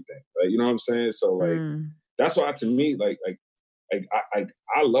progression, everything. Like, you know what I'm saying? So like, that's why to me, like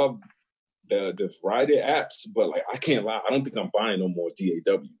I love the variety of apps, but like I can't lie, I don't think I'm buying no more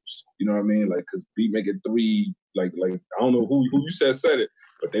DAWs. You know what I mean? Like, cause Beatmaker 3, like I don't know who you said it,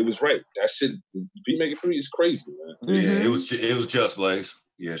 but they was right. That shit, Beatmaker 3 is crazy, man. Yeah, it was Just Blaze.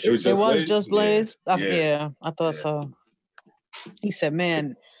 Yeah, it was Just Blaze. Yeah, I thought so. He said,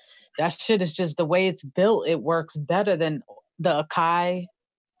 "Man, that shit is just the way it's built. It works better than the Akai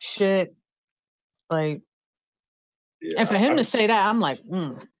shit." Like, and for him to say that, I'm like,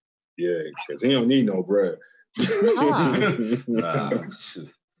 Yeah, because he don't need no bread. Nah.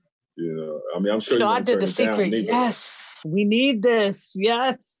 You know, I mean, I'm sure I did the secret. Yes, we need this.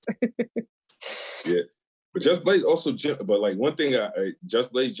 Yes. Yeah, but Just Blaze also but like one thing,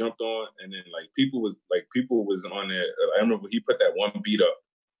 Just Blaze jumped on, and then like people was on there. I remember he put that one beat up,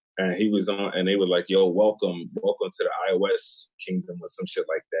 and he was on, and they were like, "Yo, welcome to the iOS kingdom" or some shit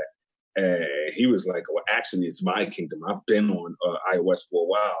like that. And he was like, "Well, actually, it's my kingdom. I've been on iOS for a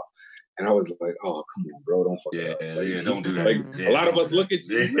while." And I was like, "Oh, come on, bro, don't fuck up." Like, don't do that. Like, a lot of us look at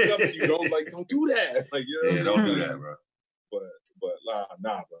you, look up to you, don't do that. Like, you know, don't do that, bro. But nah,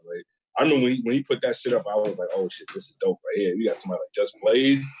 bro. Like, I remember when he put that shit up, I was like, "Oh shit, this is dope right here." You got somebody like Just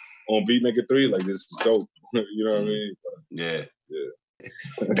Blaze on Beatmaker 3, like this is dope. You know what I mean? But, yeah.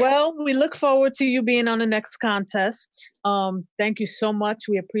 Well, we look forward to you being on the next contest. Thank you so much.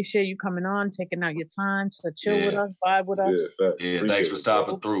 We appreciate you coming on, taking out your time to chill with us, vibe with us. Yeah, thanks for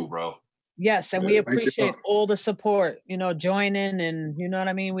stopping through, bro. Yes, and we appreciate all the support, joining and you know what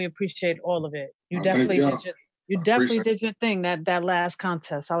I mean? We appreciate all of it. You definitely did your thing that last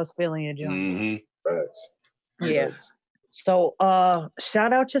contest. I was feeling you, John. Mm-hmm. Yeah. So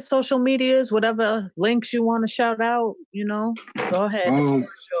shout out your social medias, whatever links you want to shout out, go ahead.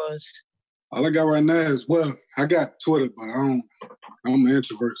 Yours. All I got right now is, well, I got Twitter, but I'm an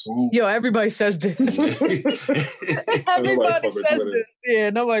introvert, so I don't. Yo, everybody says this. Everybody says this. Yeah,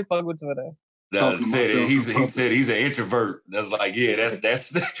 nobody fuck with Twitter. No, he said he's an introvert. That's like,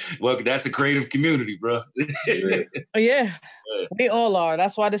 that's well, that's a creative community, bro. Yeah, we all are.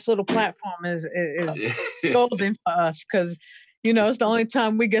 That's why this little platform is golden for us, because it's the only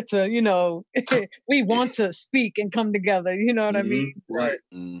time we get to, we want to speak and come together. You know what I mean? Right.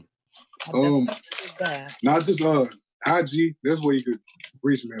 Not just IG. That's where you could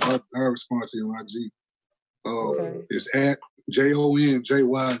reach me. I respond to you on IG. It's at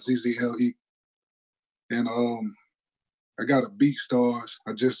JONJYZZLE. And I got a BeatStars.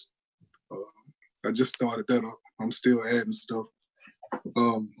 I just started that up. I'm still adding stuff.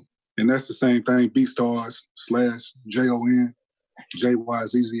 And that's the same thing,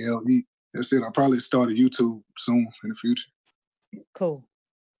 BeatStars/JONJYZZLE. That's it. I'll probably start a YouTube soon in the future. Cool.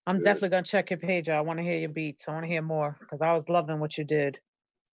 I'm definitely gonna check your page out. I want to hear your beats. I want to hear more because I was loving what you did.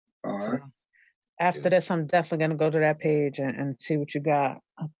 All right. So after this, I'm definitely gonna go to that page and see what you got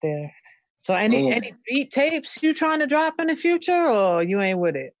up there. So any beat tapes you trying to drop in the future, or you ain't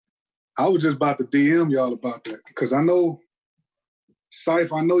with it? I was just about to DM y'all about that because I know,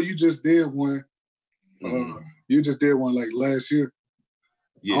 Syph, I know you just did one. You just did one like last year.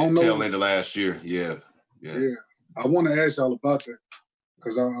 Yeah, tail end of last year. Yeah. I want to ask y'all about that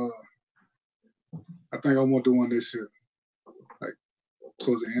because I think I want to do one this year, like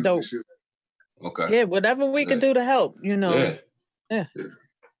towards the end of this year. Okay. Yeah, whatever we can do to help, you know.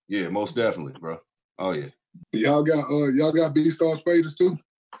 Yeah, most definitely, bro. Oh yeah. Y'all got BeatStars pages too?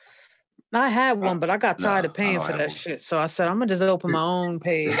 I had one, but I got tired of paying for that shit. So I said, I'm gonna just open my own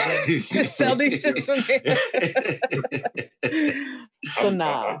page and sell these shit from here. So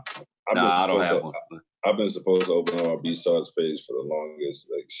I don't have one. I've been supposed to open our BeatStars page for the longest.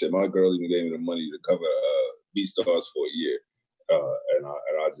 Like shit, my girl even gave me the money to cover BeatStars for a year, and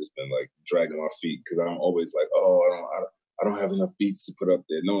I just been like dragging my feet because I'm always like, I don't have enough beats to put up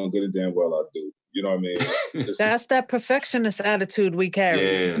there. Knowing good and damn well I do. You know what I mean? That's that perfectionist attitude we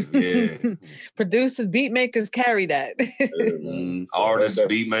carry. Yeah. Producers, beat makers carry that. Artists,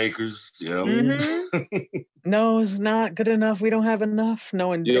 beat makers. Yeah. No, it's not good enough. We don't have enough.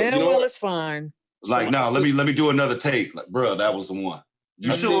 Knowing damn well it's fine. Like, let me do another take. Like, bro, that was the one.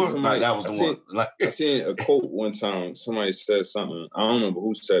 You sure? That was the one. I seen a quote one time. Somebody said something. I don't remember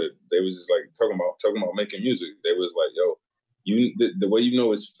who said it. They was just like talking about making music. They was like, yo, the way you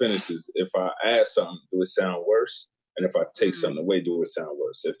know it's finished is if I add something, do it sound worse? And if I take something away, do it sound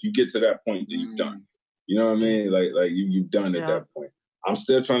worse? If you get to that point, then you've done. You know what I mean? Like you've done at that point. I'm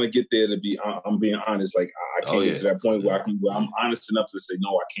still trying to get there to be. I'm being honest. Like I can't get to that point where I'm honest enough to say no.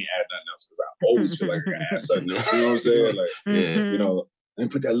 I can't add nothing else because I always feel like I can add something. You know what I'm saying? Like you know,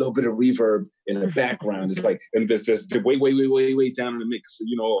 and put that little bit of reverb in the background. It's like and there's just way down in the mix.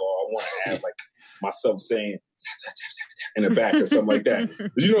 You know, I want to add like myself saying in the back or something like that.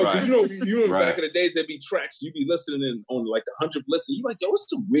 You know, back in the days there'd be tracks you be listening in on like the 100th listen. You like, yo, it's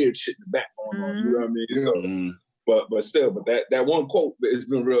some weird shit in the back going on. You know what I mean? So, but still, that one quote has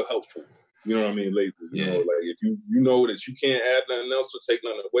been real helpful. You know what I mean? Lately, you know, like if you know that you can't add nothing else or take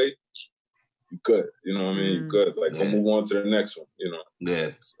nothing away, you could. You know what I mean? You could. Like we'll move on to the next one. You know? Yeah.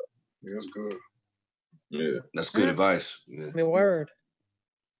 So, that's good. Yeah, that's good advice. The word.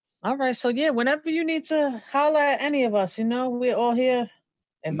 All right, so whenever you need to holler at any of us, you know, we're all here.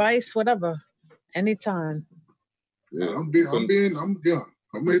 Advice, whatever, anytime. Yeah, I'm gonna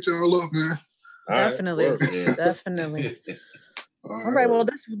hit y'all up, man. Definitely. All right, well,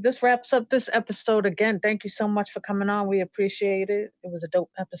 this wraps up this episode again. Thank you so much for coming on. We appreciate it. It was a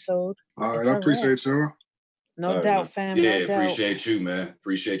dope episode. All right, I appreciate y'all. No doubt, fam. Yeah, appreciate you, man.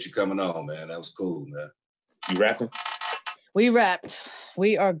 Appreciate you coming on, man. That was cool, man. You rapping? We wrapped.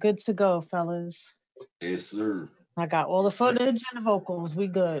 We are good to go, fellas. Yes, sir. I got all the footage and the vocals. We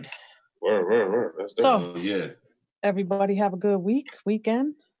good. Word. That's dope. So, everybody have a good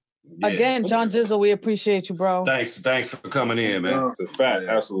weekend. Yeah. Again, John Jizzle, we appreciate you, bro. Thanks for coming in, man. It's a fact,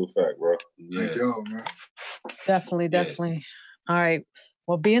 absolute fact, bro. Thank y'all, man. Definitely. All right.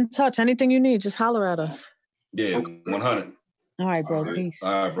 Well, be in touch. Anything you need, just holler at us. Yeah, 100. All right, bro. Peace.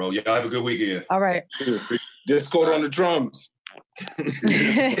 All right, bro. Y'all have a good weekend. All right. Discord on the drums.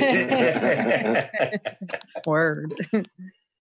 Word.